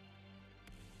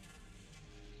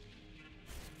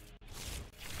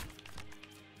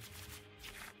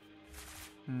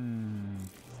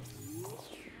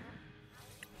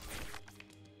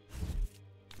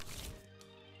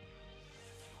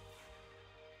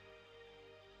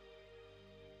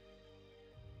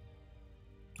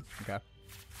 Okay.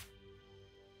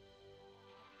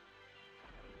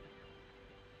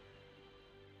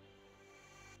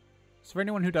 So for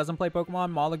anyone who doesn't play Pokemon,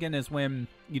 Mulligan is when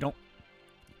you don't...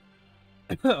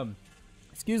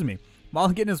 Excuse me.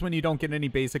 Mulligan is when you don't get any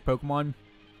basic Pokemon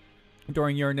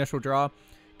during your initial draw,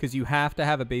 because you have to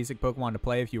have a basic Pokemon to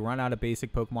play. If you run out of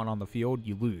basic Pokemon on the field,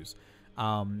 you lose.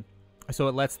 So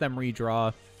it lets them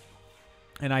redraw.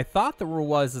 And I thought the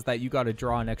rule is that you got to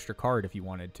draw an extra card if you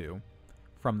wanted to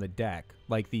from the deck,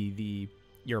 like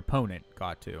your opponent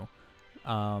got to.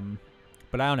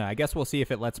 But I don't know. I guess we'll see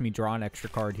if it lets me draw an extra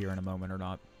card here in a moment or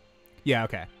not. Yeah,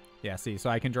 okay. Yeah, see, so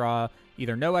I can draw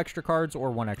either no extra cards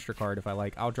or one extra card if I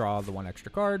like. I'll draw the one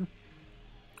extra card.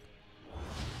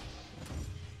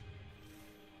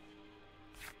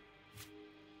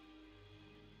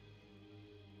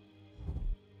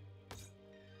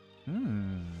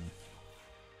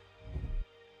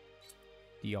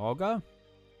 Dialga?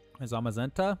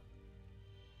 Zamazenta?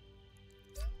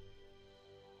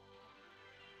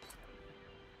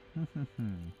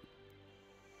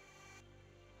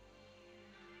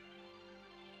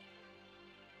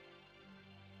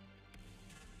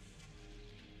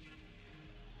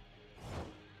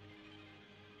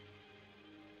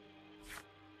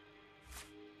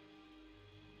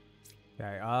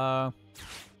 Okay,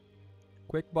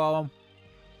 quick ball.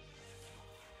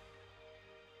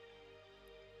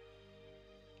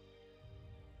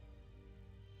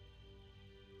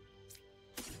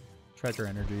 Treasure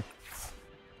energy.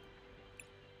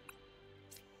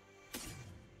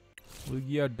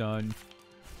 Lugia done.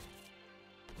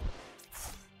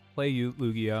 Play you,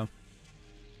 Lugia.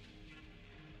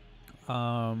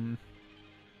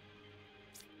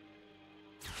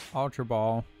 Ultra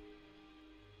Ball.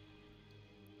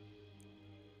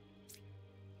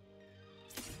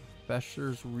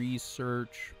 Bescher's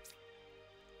Research.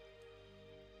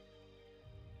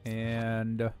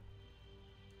 And...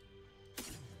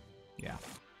 yeah.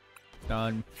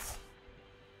 Done.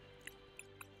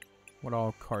 What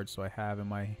all cards do I have in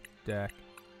my deck?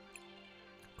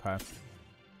 Okay.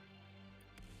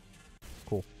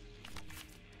 Cool.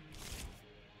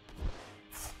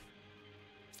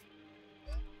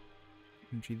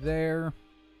 Energy there.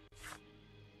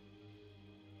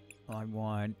 I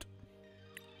want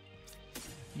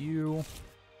you.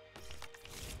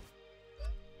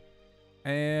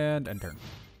 And end turn.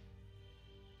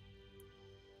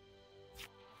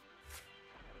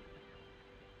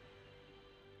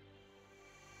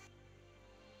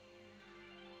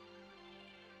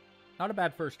 Not a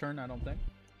bad first turn, I don't think.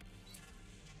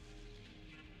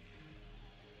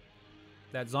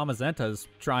 That Zamazenta is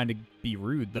trying to be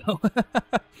rude, though.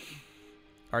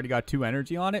 Already got 2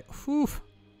 energy on it. Whew.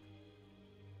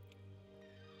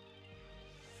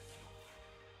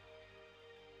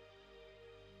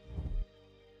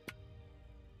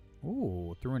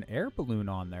 Ooh, threw an air balloon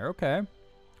on there. Okay.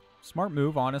 Smart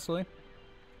move, honestly.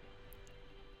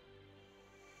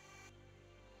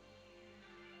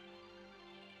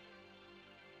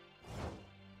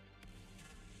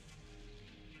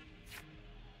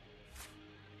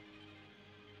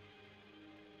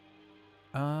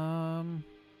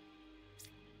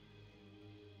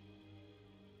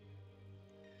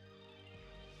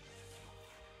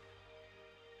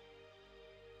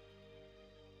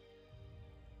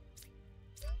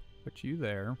 Put you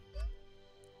there.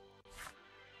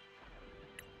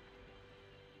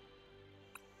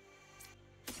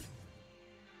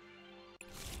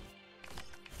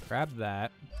 Grab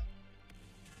that.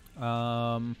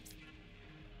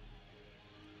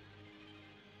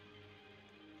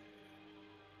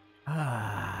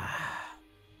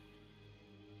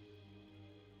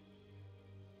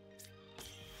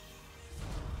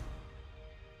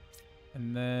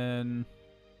 And then...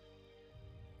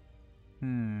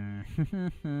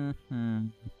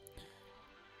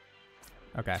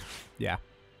 okay, yeah.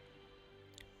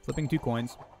 Flipping 2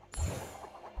 coins.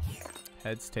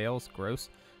 Heads, tails, gross.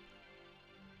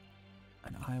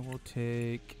 And I will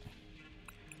take...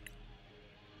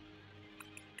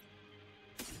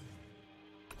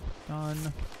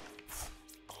 done.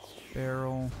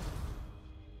 Barrel.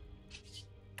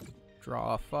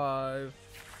 Draw 5.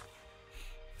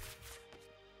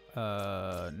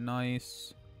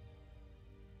 Nice.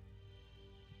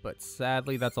 But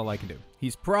sadly, that's all I can do.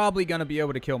 He's probably going to be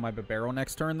able to kill my Barrel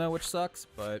next turn, though, which sucks,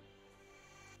 but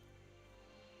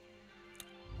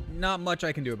not much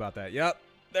I can do about that. Yep,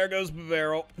 there goes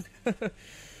Barrel.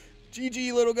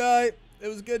 GG, little guy. It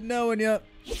was good knowing you.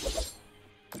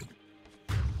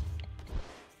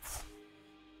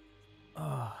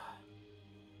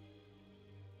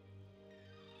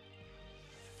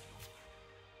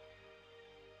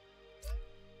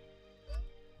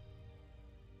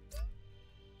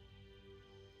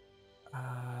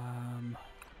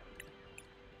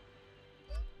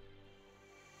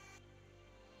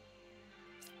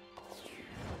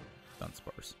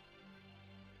 Dunsparce.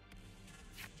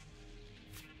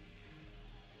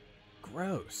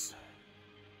 Gross.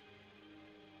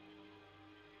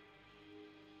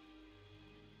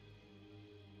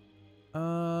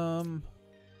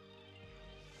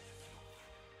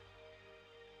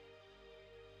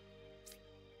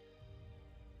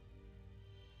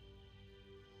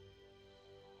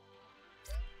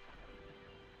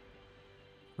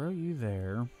 Throw you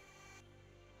there.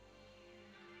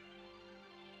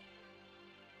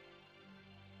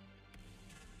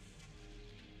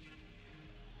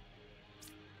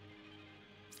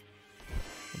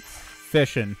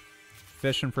 Fishing.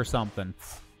 Fishing for something.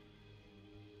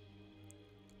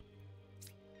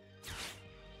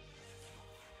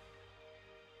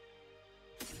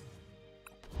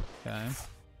 Okay.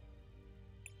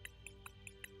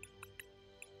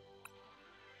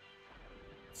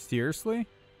 Seriously?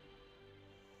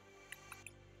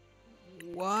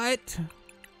 What?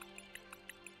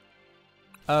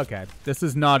 Okay, this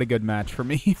is not a good match for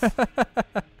me.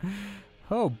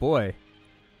 Oh boy.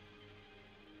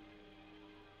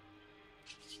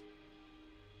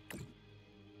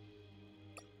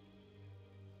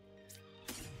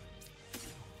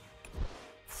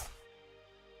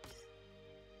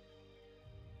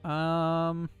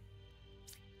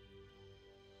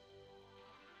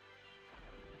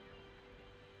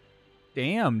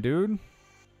 Damn, dude.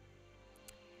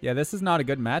 Yeah, this is not a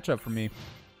good matchup for me.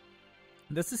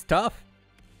 This is tough.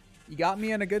 You got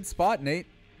me in a good spot, Nate.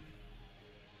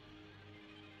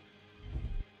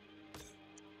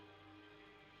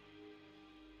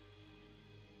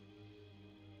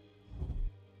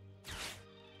 Is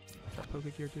that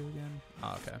Pokegear do again?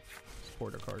 Oh, okay.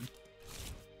 Supporter card.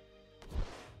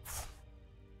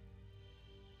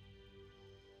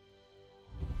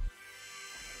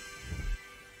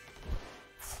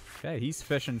 Okay, he's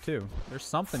fishing too. There's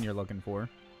something you're looking for.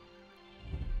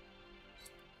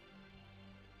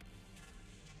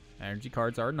 Energy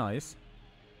cards are nice.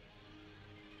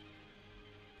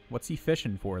 What's he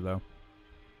fishing for, though?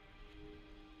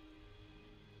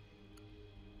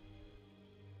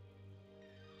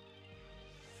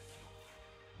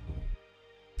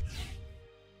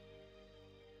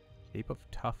 Cape of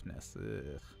Toughness.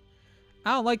 Ugh.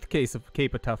 I don't like the case of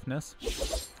Cape of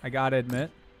Toughness. I gotta admit.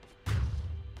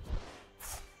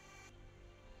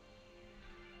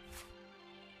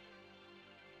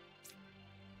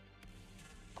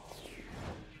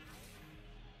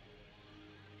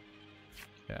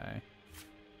 Okay.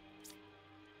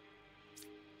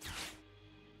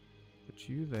 Put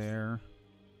you there.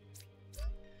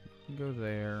 You can go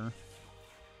there.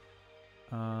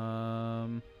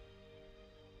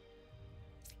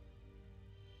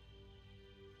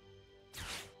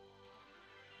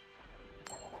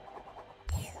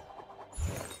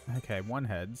 Okay, one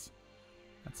heads.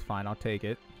 That's fine, I'll take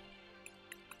it.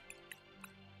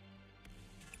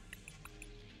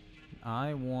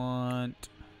 I want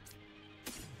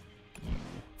you.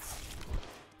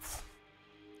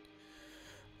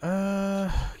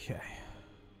 Okay.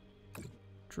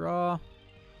 Draw.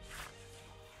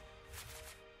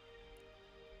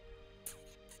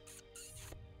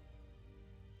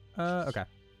 Okay.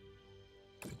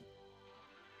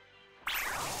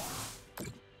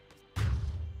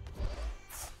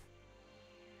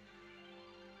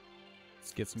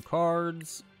 Let's get some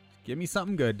cards. Give me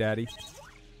something good, Daddy.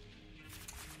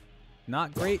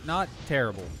 Not great, not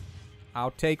terrible.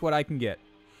 I'll take what I can get.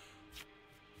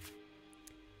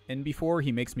 And before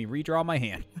he makes me redraw my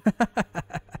hand.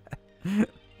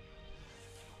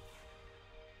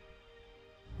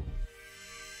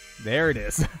 There it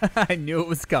is. I knew it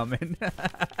was coming.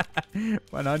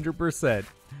 100%.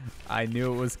 I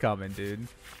knew it was coming, dude.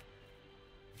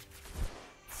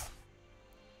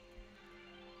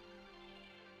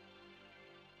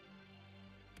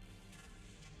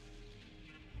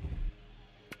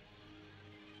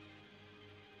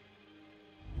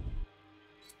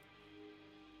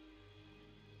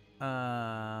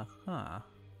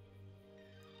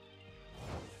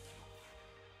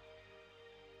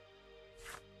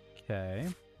 Okay.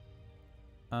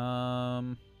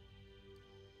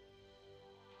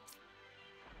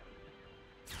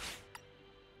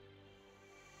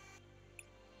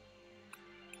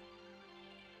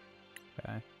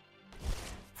 Okay.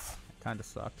 Kind of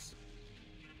sucks.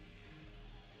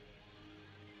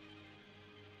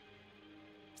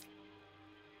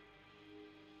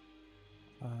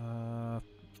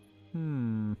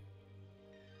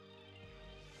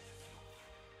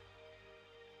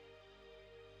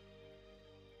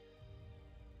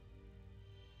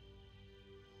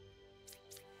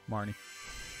 Marnie.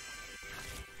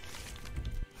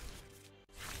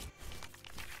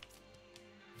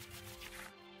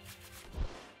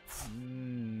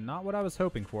 Not what I was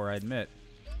hoping for, I admit.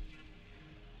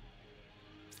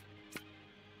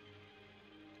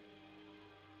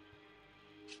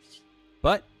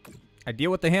 But I deal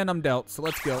with the hand I'm dealt, so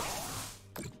let's go.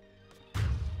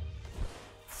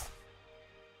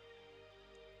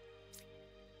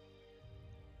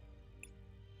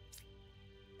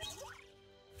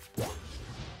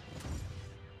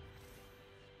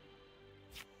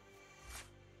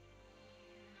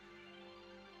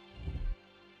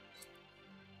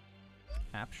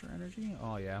 Capture energy?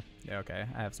 Oh, yeah. Yeah, okay.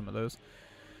 I have some of those.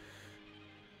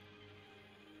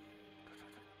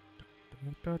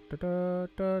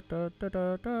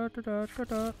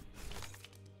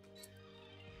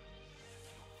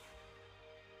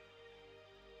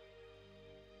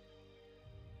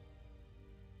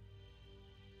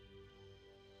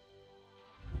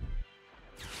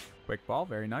 Quick ball,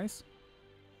 very nice.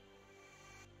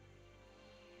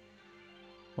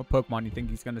 What Pokemon do you think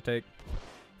he's going to take?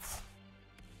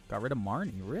 Got rid of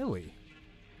Marnie, really?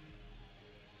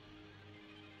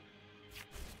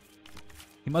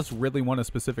 He must really want a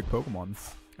specific Pokemon.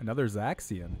 Another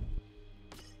Zaxian.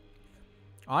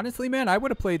 Honestly, man, I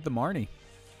would have played the Marnie.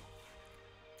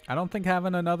 I don't think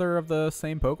having another of the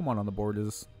same Pokemon on the board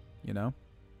is, you know,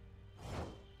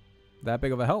 that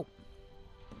big of a help.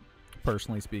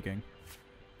 Personally speaking.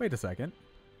 Wait a second.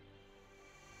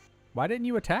 Why didn't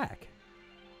you attack?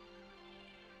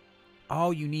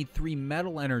 Oh, you need 3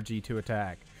 metal energy to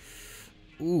attack.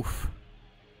 Oof.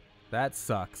 That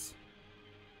sucks.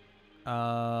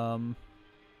 Okay.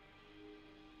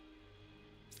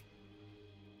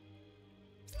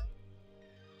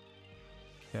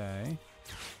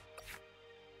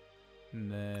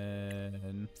 And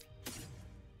then...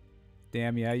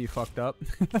 Damn, yeah, you fucked up.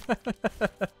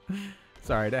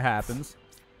 Sorry, that happens.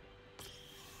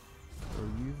 Throw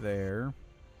you there.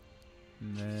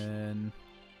 And then...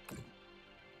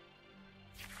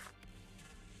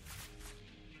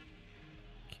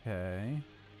 Okay.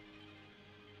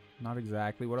 Not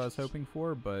exactly what I was hoping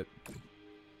for, but...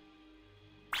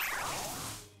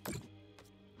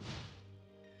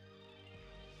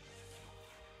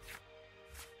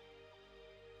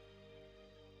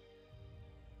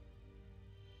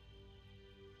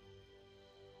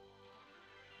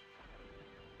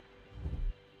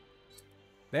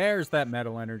 There's that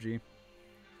metal energy.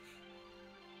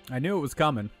 I knew it was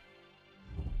coming.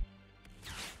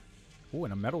 Oh,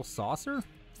 and a metal saucer?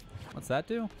 What's that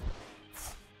do?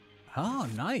 Oh,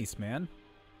 nice, man.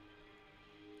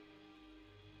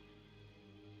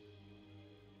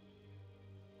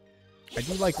 I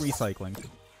do like recycling.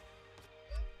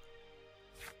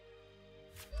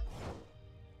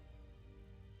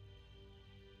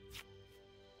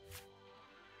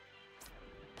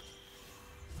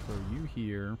 Throw you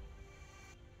here.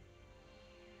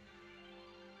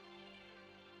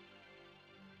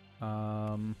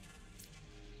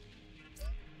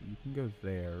 You can go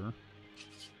there.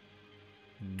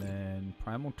 And then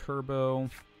Primal Turbo.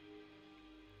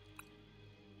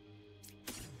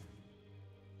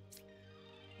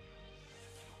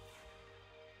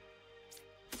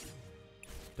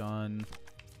 Done.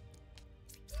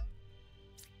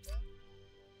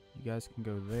 You guys can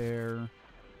go there.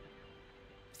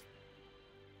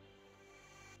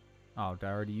 Oh, did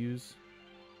I already use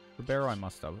the barrel? I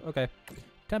must have. Okay.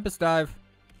 Tempest Dive.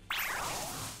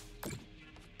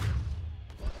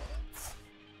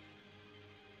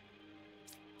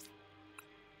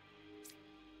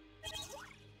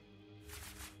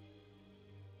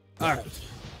 Alright.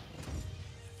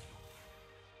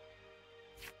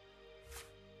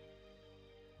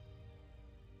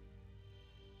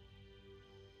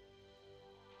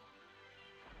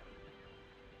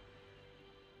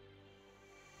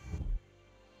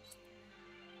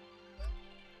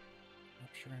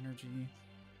 Capture energy.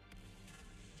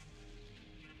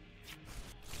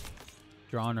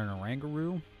 Drawn an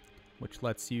Oranguru, which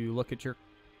lets you look at your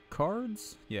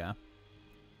cards. Yeah.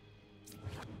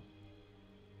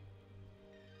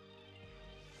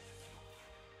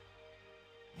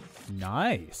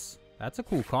 Nice. That's a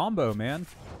cool combo, man.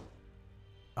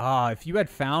 If you had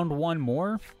found one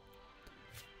more,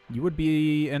 you would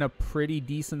be in a pretty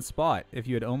decent spot if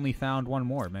you had only found one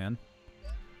more, man.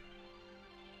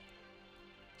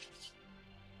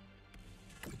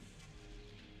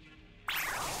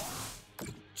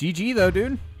 GG, though,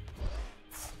 dude.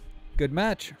 Good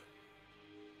match.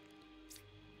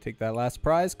 Take that last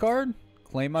prize card.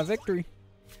 Claim my victory.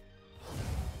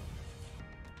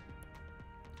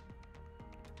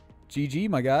 GG,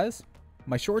 my guys.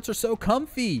 My shorts are so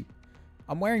comfy.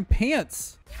 I'm wearing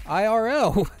pants.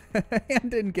 IRL.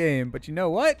 And in game. But you know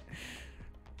what?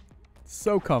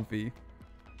 So comfy.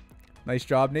 Nice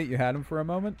job, Nate. You had him for a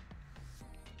moment.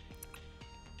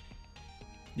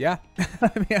 Yeah.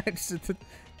 I mean, I just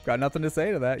got nothing to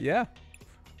say to that. Yeah.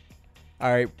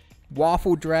 All right.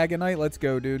 Waffle Dragonite. Let's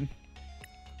go, dude.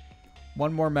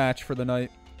 One more match for the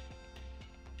night.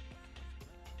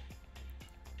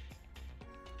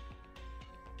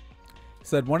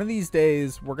 Said one of these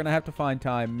days we're gonna have to find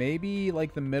time, maybe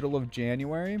like the middle of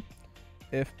January,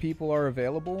 if people are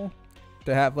available,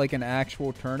 to have like an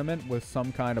actual tournament with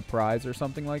some kind of prize or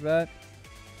something like that.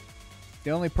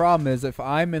 The only problem is if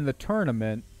I'm in the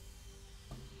tournament,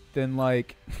 then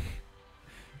like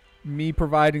me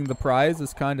providing the prize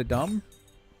is kind of dumb,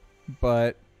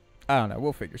 but I don't know,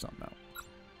 we'll figure something out.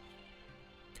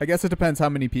 I guess it depends how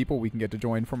many people we can get to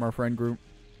join from our friend group.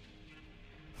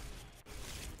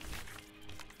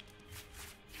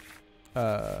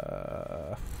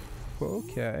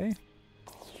 Okay.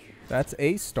 That's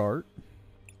a start.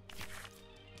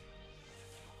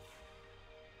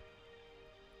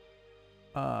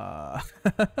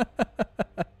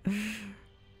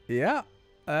 Yeah,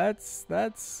 that's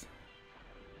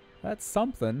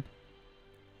something.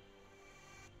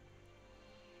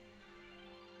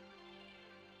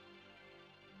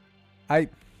 I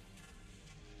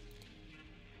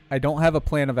don't have a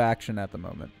plan of action at the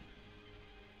moment.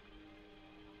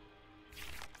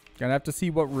 Gonna have to see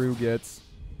what Rue gets.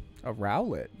 A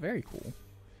Rowlet. Very cool.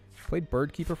 Played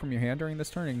Bird Keeper from your hand during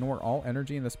this turn. Ignore all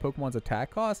energy in this Pokemon's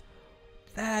attack cost.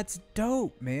 That's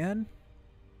dope, man.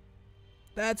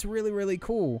 That's really, really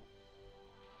cool.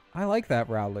 I like that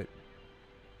Rowlet.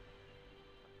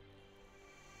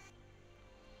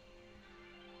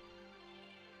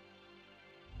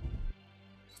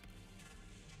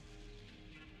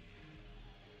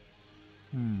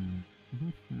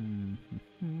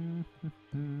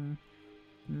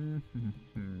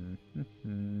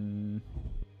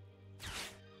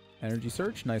 Energy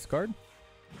Search, nice card.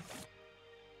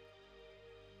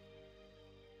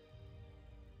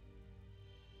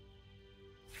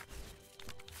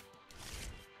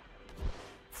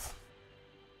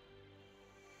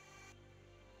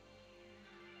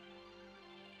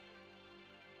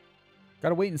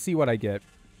 Gotta wait and see what I get.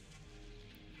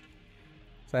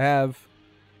 So I have...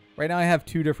 Right now I have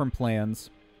 2 different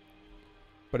plans.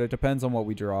 But it depends on what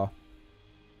we draw.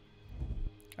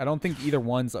 I don't think either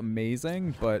one's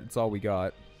amazing, but it's all we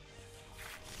got.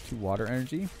 2 water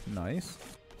energy. Nice.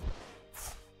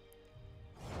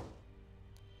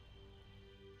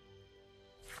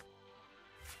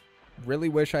 Really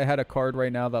wish I had a card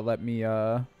right now that let me,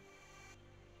 Okay.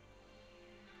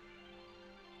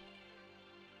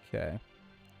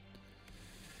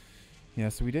 Yeah,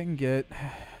 so we didn't get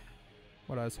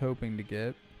what I was hoping to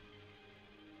get.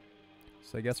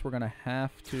 So I guess we're going to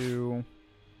have to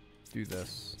do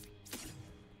this.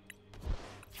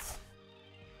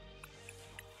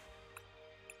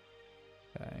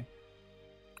 Okay.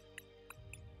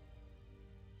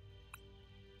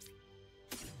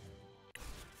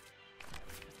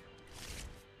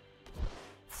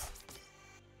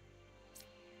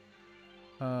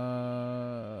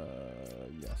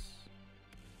 Yes.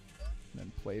 And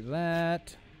then play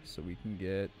that so we can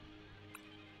get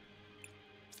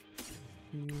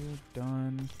you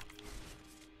done.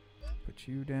 Put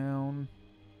you down.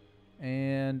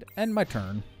 And end my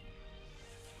turn.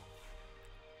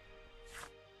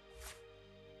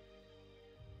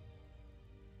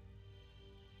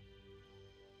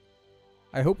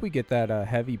 I hope we get that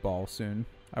heavy ball soon.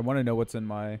 I want to know what's in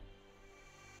my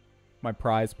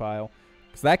prize pile.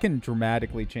 Because that can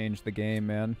dramatically change the game,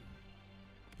 man.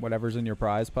 Whatever's in your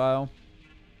prize pile.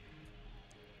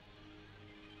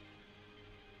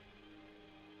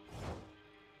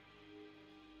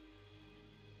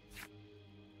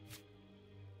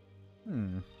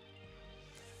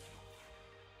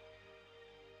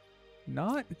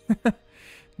 Not,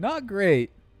 not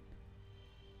great.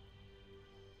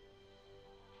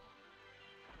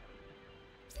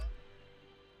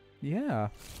 Yeah.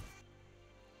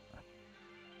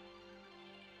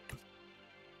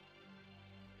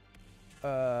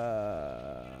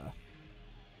 Man,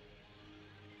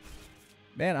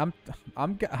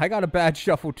 I got a bad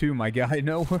shuffle too, my guy.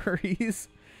 No worries.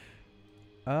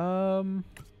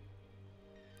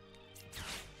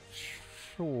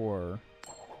 Sure.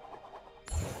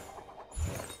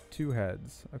 2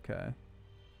 heads. Okay.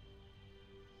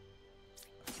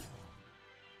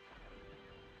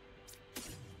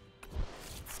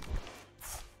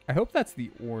 I hope that's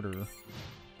the order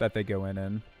that they go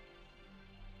in.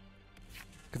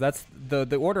 Because that's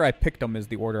the order I picked them is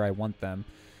the order I want them.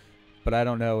 But I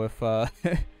don't know if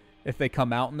if they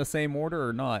come out in the same order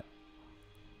or not.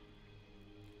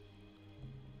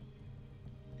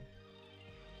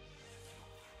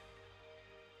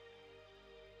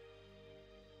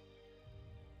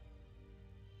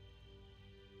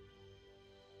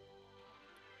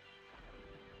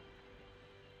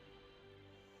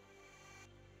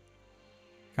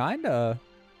 Kinda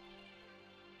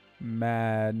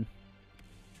mad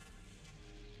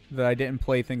that I didn't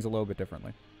play things a little bit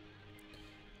differently.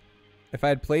 If I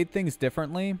had played things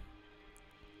differently,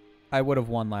 I would have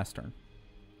won last turn.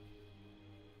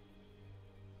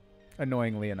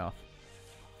 Annoyingly enough.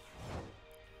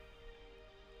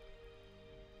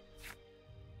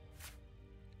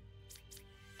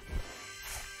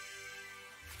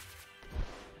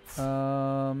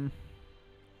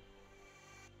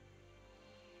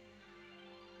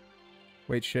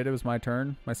 Wait, shit, it was my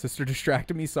turn? My sister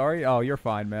distracted me, sorry? Oh, you're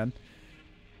fine, man.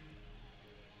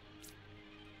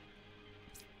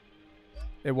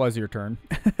 It was your turn.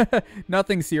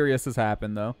 Nothing serious has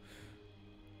happened, though.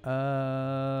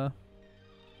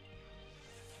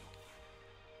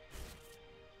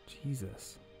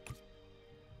 Jesus.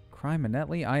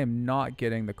 Criminelli, I am not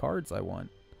getting the cards I want.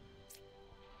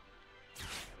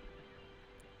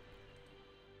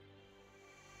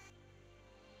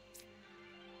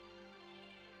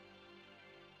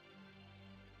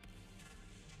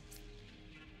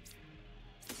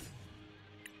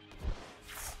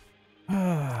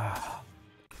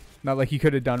 Not like you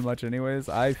could have done much anyways.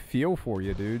 I feel for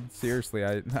you, dude. Seriously,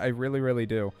 I really, really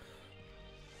do.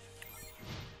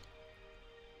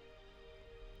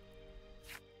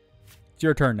 It's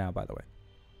your turn now, by the way.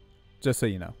 Just so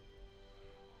you know.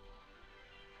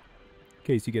 In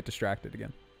case you get distracted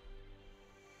again.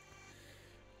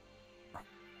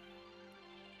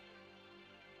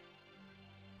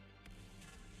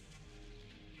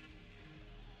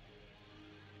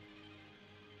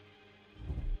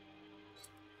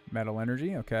 Metal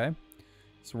energy, okay.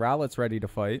 So Rowlet's ready to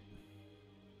fight.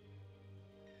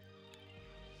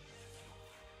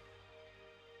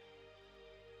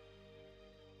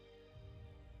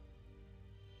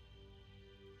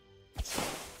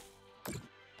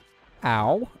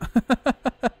 Ow.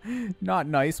 Not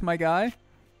nice, my guy.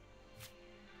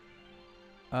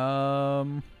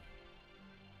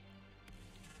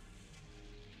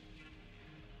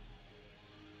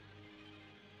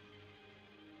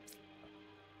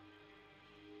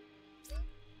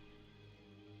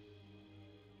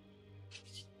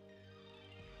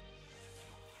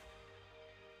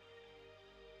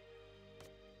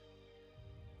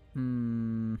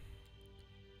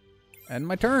 And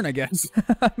my turn, I guess.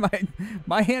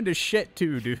 my hand is shit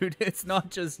too, dude. It's not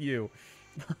just you.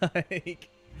 Like,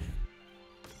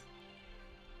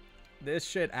 this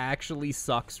shit actually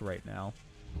sucks right now.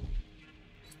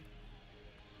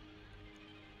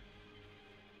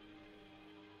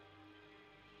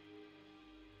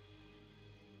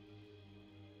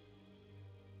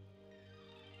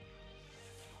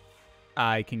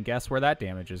 I can guess where that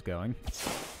damage is going.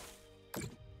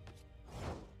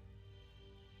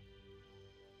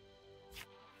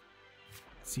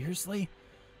 Seriously?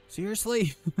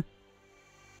 Seriously?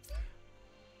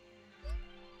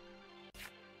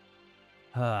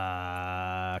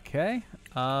 Okay.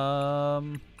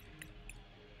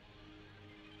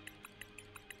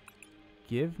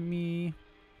 Give me...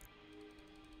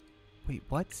 Wait,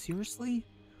 what? Seriously?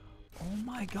 Oh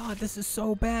my god, this is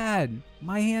so bad.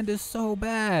 My hand is so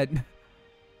bad.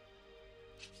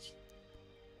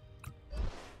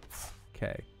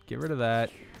 Okay, get rid of that.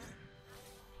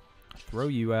 Throw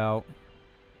you out.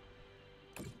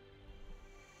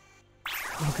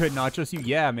 Oh, good, not just you.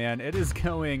 Yeah, man, it is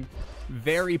going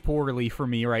very poorly for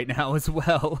me right now as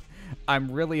well. I'm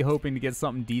really hoping to get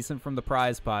something decent from the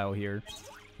prize pile here.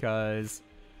 Because,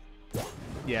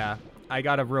 yeah, I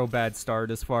got a real bad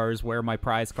start as far as where my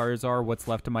prize cards are, what's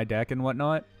left of my deck and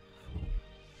whatnot.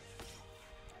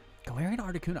 Galarian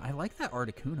Articuno. I like that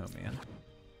Articuno, man.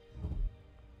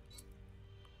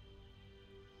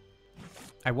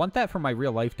 I want that for my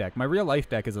real life deck. My real life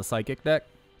deck is a psychic deck.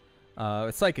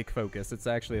 It's psychic focus. It's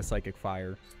actually a psychic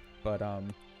fire. But,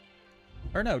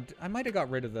 Or no, I might have got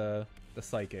rid of the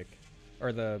psychic.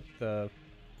 Or the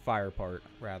fire part,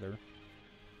 rather.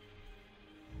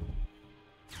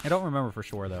 I don't remember for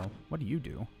sure, though. What do you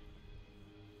do?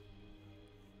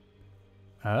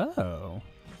 Oh.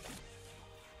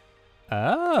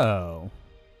 Oh.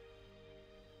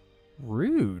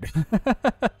 Rude.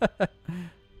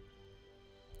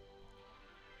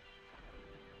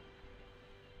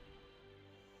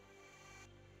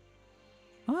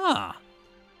 Ah.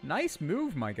 Nice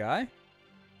move, my guy.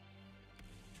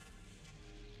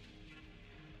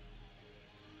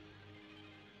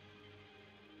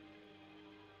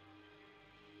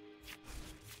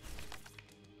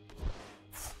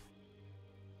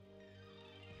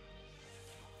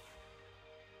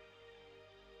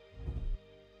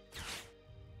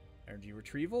 Energy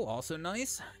retrieval, also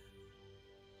nice.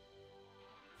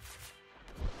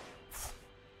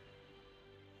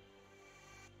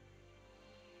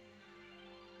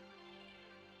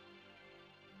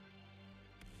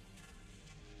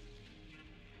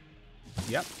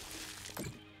 Yep.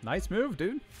 Nice move,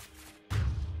 dude.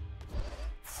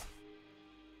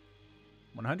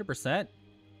 100%.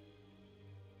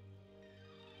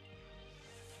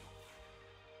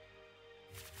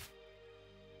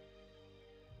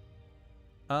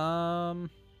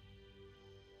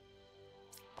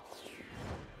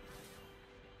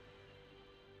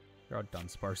 They're all done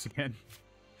sparse again.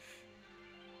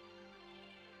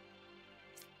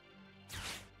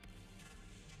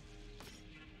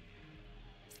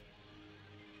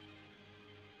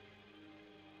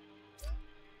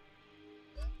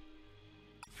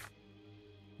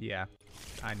 Yeah,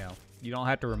 I know. You don't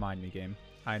have to remind me, game.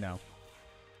 I know.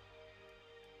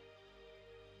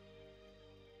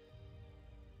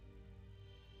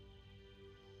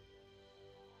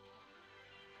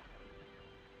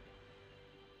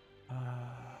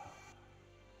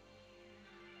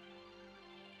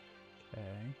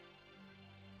 Okay.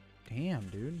 Damn,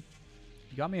 dude.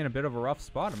 You got me in a bit of a rough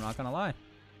spot, I'm not gonna lie.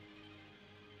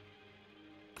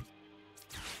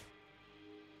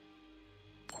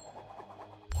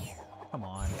 Come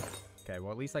on. Okay,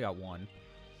 well, at least I got one.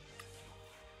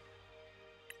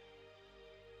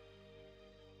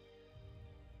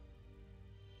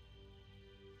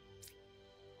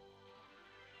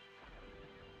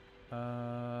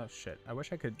 Shit. I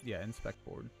wish I could, yeah, inspect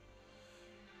board.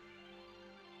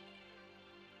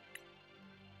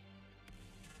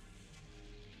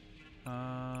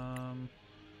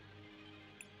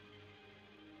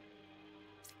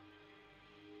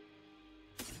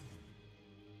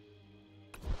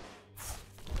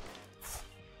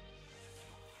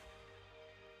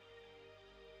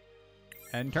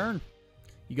 End turn.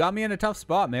 You got me in a tough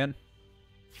spot, man.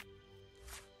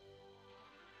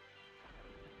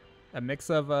 A mix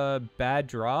of a bad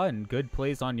draw and good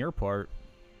plays on your part.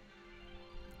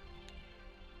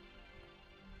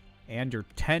 And your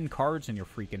 10 cards in your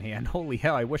freaking hand. Holy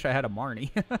hell, I wish I had a Marnie.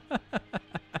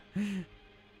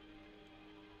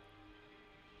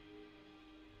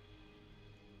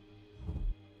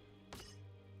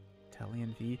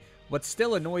 Italian V. What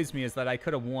still annoys me is that I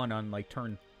could have won on like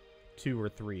turn 2 or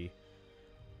 3.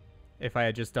 If I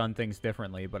had just done things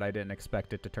differently, but I didn't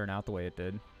expect it to turn out the way it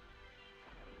did.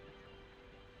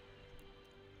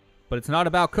 But it's not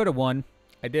about coulda won.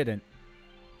 I didn't.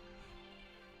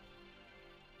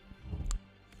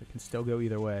 It can still go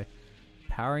either way.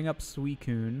 Powering up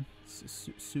Suicune.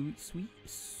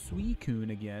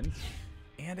 Suicune again.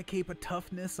 And a Cape of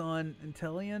Toughness on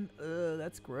Inteleon.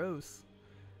 That's gross.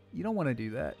 You don't want to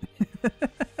do that.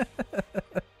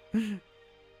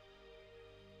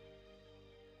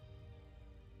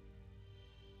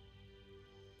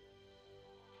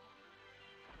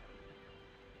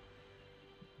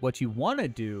 What you want to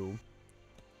do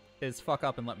is fuck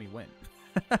up and let me win.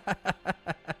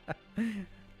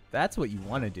 That's what you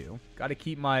want to do. Got to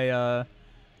keep my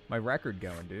my record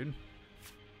going, dude.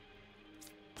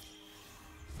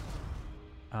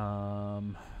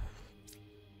 And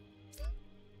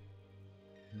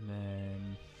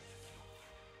then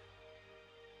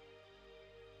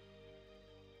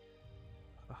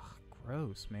ugh,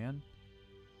 gross, man.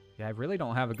 Yeah, I really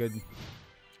don't have a good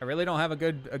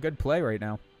play right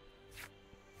now.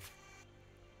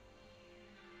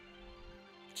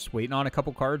 Just waiting on a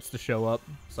couple cards to show up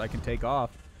so I can take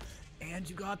off. And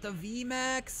you got the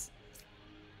VMAX.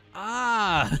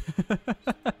 Ah.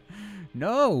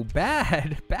 No,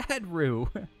 bad Rue.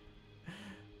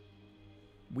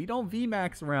 We don't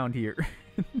VMAX around here.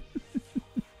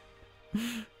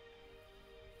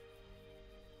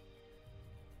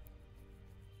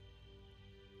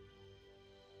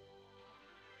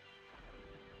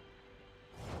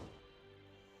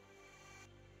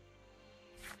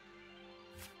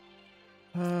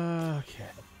 Okay.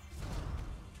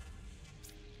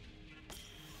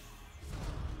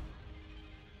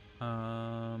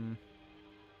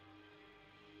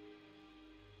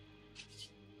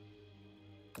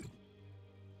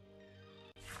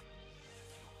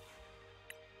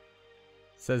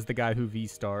 Says the guy who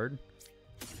V-starred.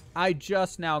 I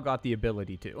just now got the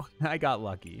ability to. I got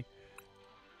lucky.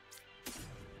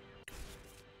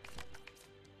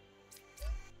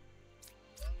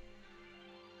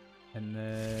 And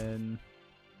then...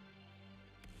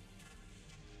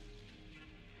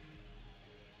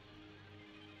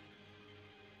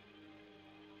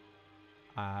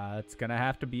 it's gonna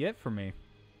have to be it for me.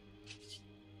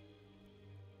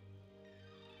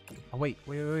 Oh,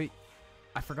 wait.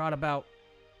 I forgot about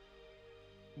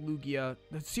Lugia.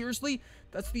 Seriously?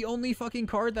 That's the only fucking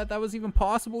card that was even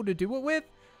possible to do it with?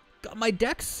 God, my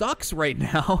deck sucks right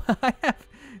now. I have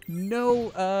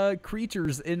no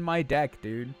creatures in my deck,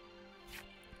 dude.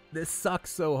 This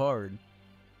sucks so hard.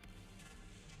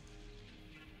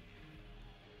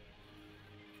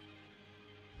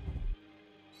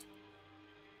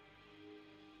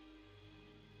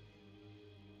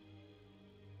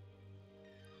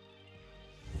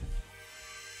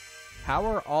 How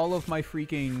are all of my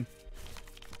freaking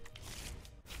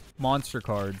monster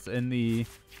cards in the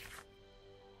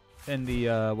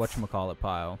whatchamacallit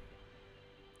pile?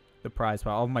 The prize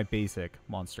pile. All of my basic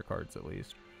monster cards, at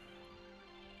least.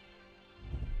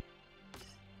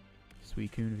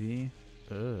 Suicune V.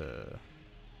 Ugh.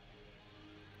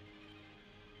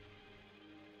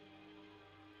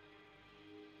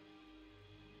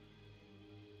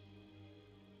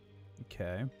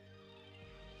 Okay.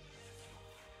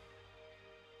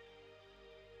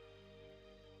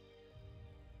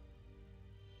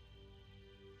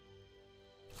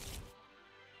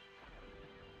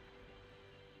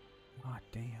 Ah,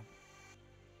 damn.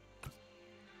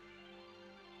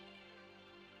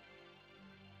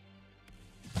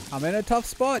 I'm in a tough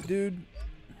spot, dude.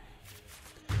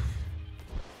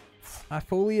 I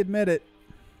fully admit it.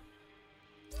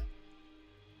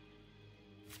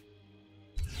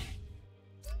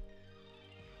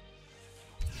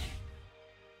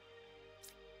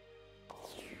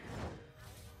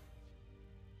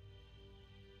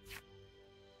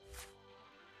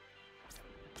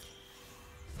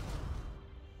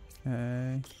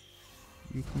 Okay.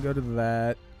 You can go to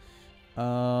that.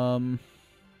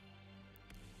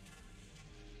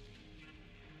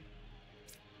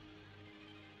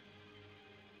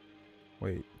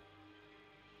 Wait.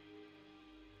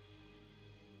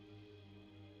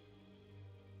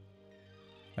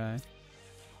 Okay.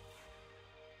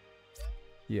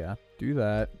 Yeah, do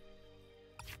that.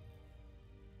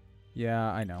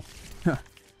 Yeah, I know.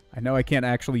 I know I can't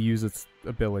actually use its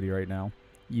ability right now.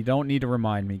 You don't need to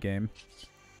remind me, game.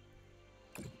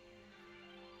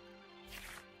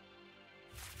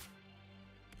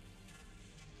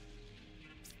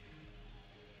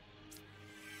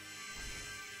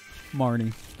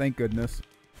 Marnie, thank goodness.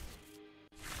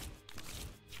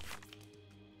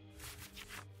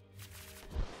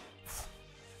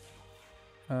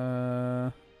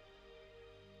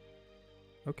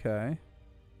 Okay.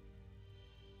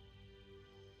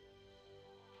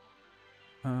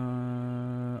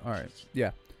 Alright.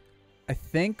 Yeah. I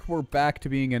think we're back to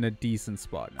being in a decent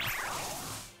spot now.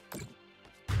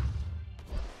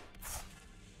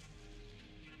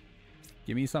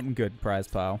 Give me something good, prize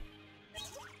pile.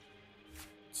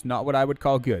 It's not what I would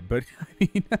call good, but I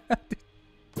mean,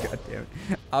 God damn it.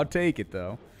 I'll take it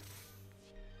though.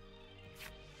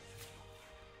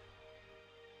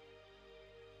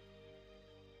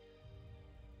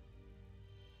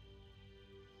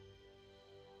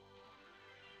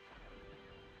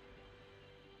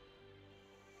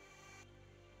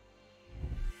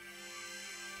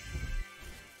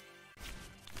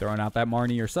 Throwing out that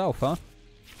Marnie yourself, huh?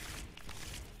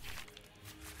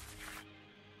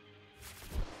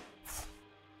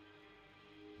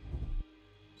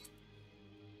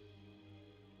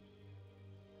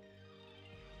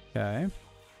 Okay.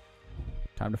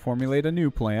 Time to formulate a new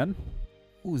plan.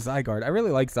 Ooh, Zygarde. I really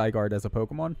like Zygarde as a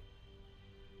Pokemon.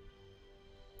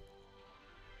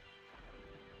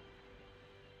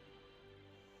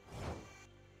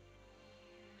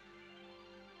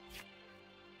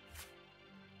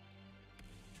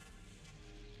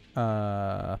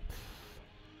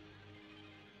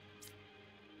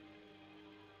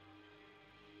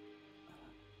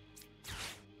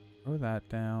 Throw that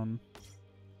down.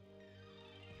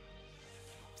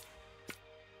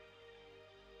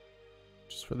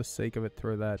 Just for the sake of it,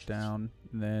 throw that down.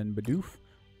 And then Bidoof,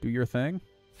 do your thing.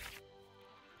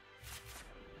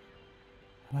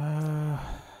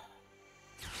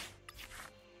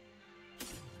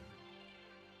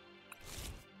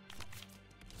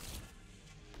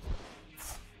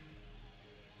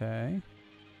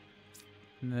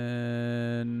 And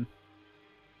then...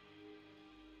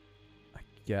 I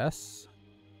guess...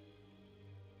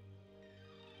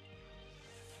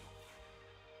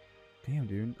 Damn,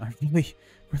 dude. I really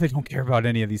don't care about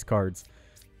any of these cards.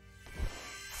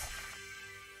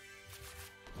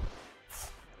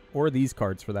 Or these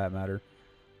cards, for that matter.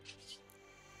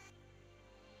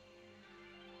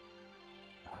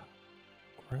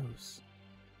 Gross.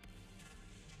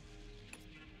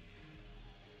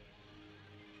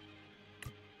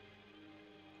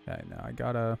 Okay, now I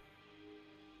gotta...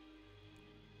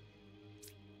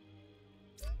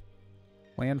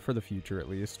 plan for the future, at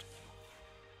least.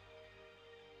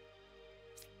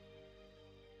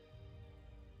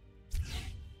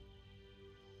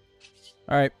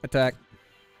 Alright, attack.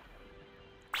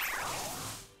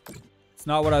 It's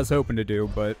not what I was hoping to do,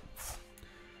 but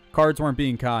cards weren't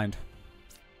being kind.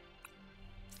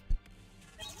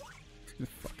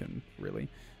 Fucking really.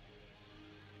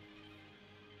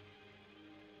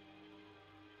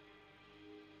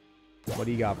 What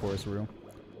do you got for us, Rue?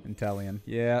 Intellion.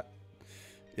 Yeah.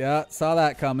 Yeah, saw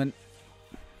that coming.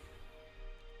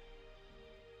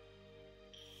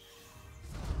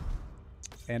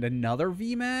 And another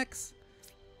VMAX?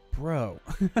 Bro.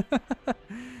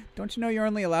 Don't you know you're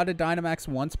only allowed to Dynamax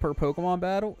once per Pokemon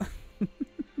battle?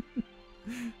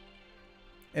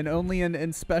 And only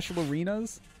in special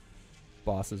arenas?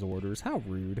 Boss's orders. How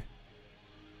rude.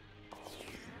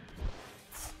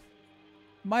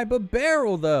 My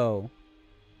Babarrel, though.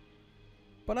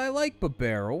 But I like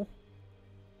Babarrel.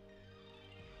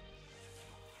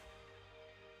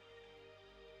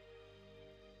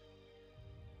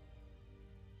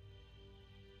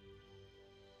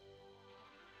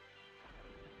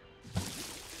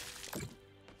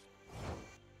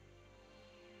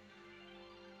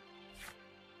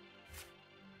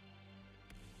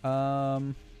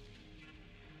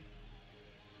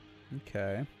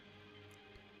 Okay.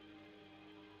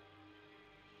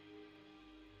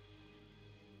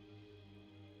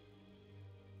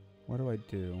 What do I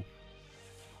do?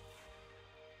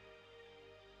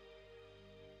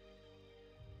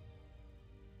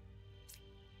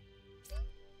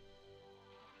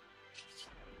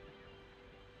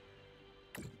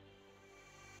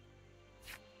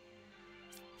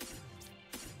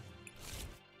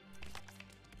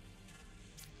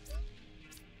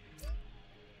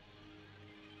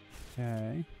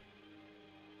 Okay.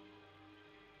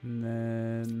 And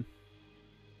then...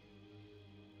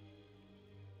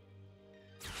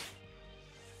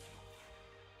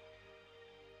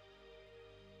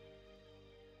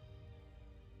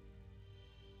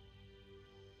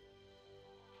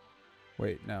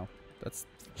 Wait, no. That's...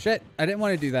 Shit! I didn't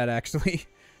want to do that, actually.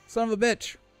 Son of a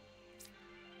bitch!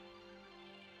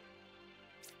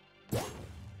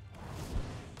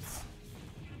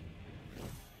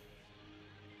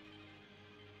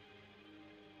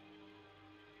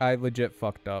 I legit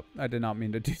fucked up. I did not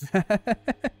mean to do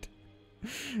that.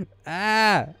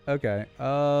 Ah! Okay.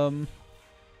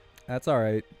 That's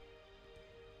alright.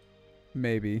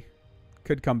 Maybe.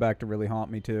 Could come back to really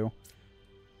haunt me, too.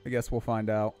 I guess we'll find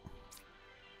out.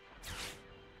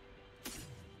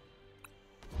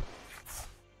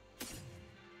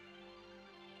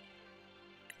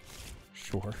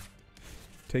 Sure.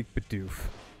 Take Bidoof.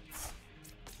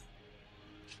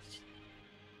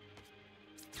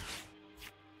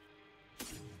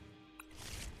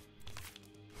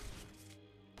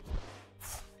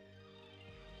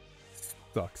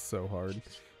 Sucks so hard.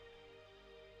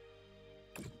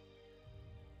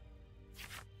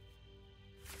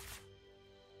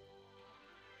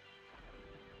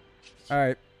 All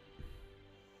right.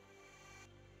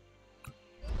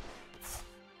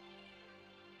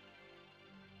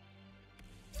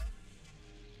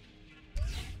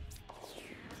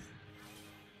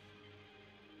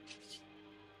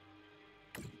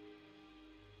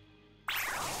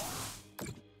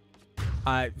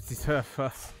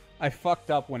 I fucked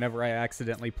up whenever I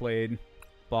accidentally played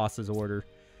Boss's Order.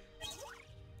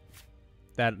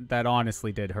 That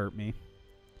honestly did hurt me.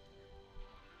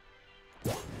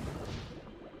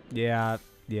 Yeah,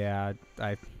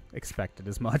 I expected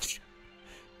as much.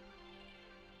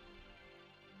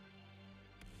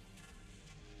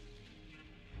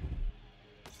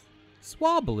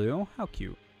 Swablu, how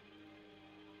cute.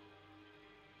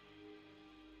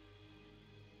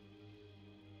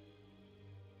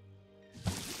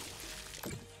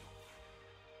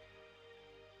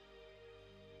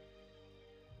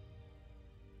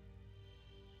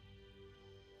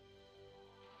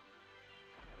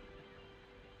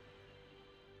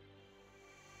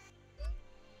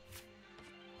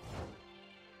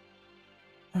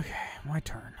 Okay, my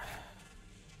turn.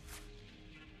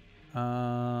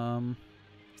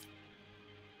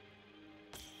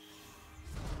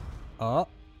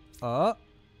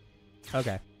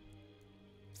 Okay.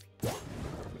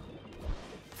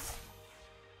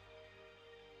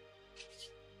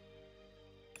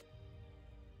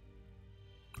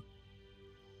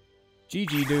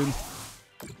 GG, dude.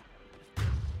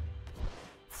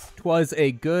 'Twas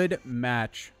a good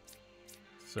match,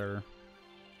 sir.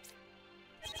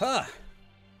 Huh.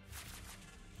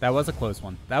 That was a close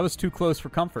one. That was too close for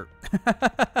comfort.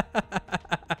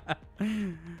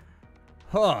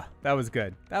 Huh. That was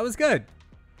good. That was good.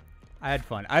 I had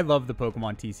fun. I love the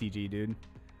Pokemon TCG, dude.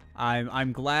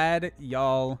 I'm glad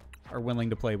y'all are willing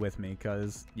to play with me,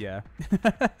 because, yeah.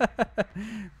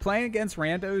 Playing against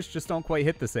randos just don't quite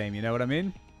hit the same, you know what I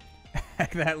mean?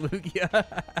 Heck, that Lugia.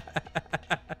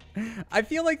 I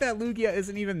feel like that Lugia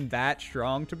isn't even that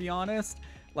strong, to be honest.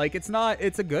 Like, it's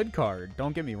a good card,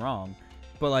 don't get me wrong.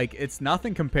 But, like, it's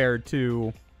nothing compared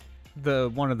to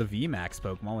one of the VMAX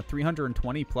Pokemon with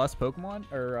 320 plus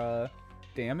Pokemon, or,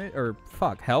 damage, or,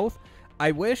 fuck, health.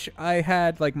 I wish I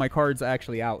had, like, my cards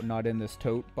actually out and not in this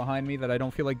tote behind me that I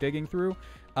don't feel like digging through.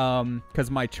 Because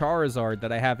my Charizard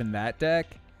that I have in that deck,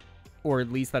 or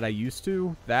at least that I used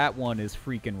to, that one is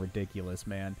freaking ridiculous,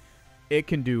 man. It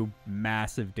can do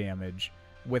massive damage.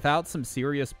 Without some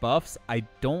serious buffs, I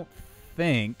don't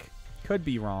think, could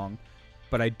be wrong,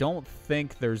 but I don't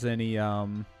think there's any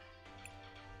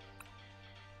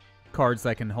cards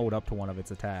that can hold up to one of its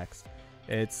attacks.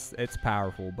 It's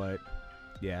powerful, but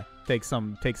yeah, take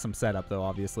some setup though,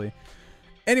 obviously.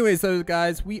 Anyways, though,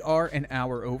 guys, we are an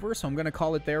hour over, so I'm going to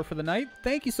call it there for the night.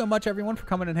 Thank you so much, everyone, for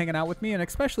coming and hanging out with me, and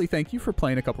especially thank you for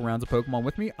playing a couple rounds of Pokemon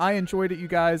with me. I enjoyed it, you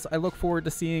guys. I look forward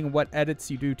to seeing what edits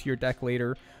you do to your deck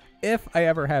later. If I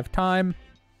ever have time,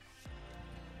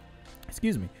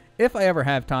 excuse me, if I ever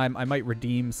have time, I might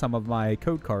redeem some of my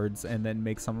code cards and then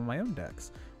make some of my own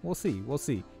decks. We'll see. We'll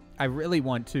see. I really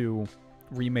want to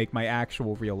remake my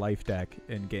actual real-life deck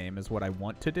in-game is what I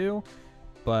want to do.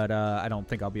 But I don't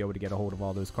think I'll be able to get a hold of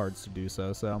all those cards to do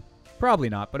so. So probably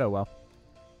not, but oh well.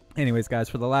 Anyways, guys,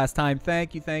 for the last time,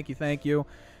 thank you, thank you, thank you.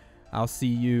 I'll see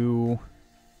you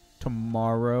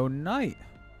tomorrow night.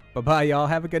 Bye-bye, y'all.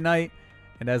 Have a good night.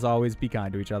 And as always, be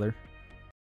kind to each other.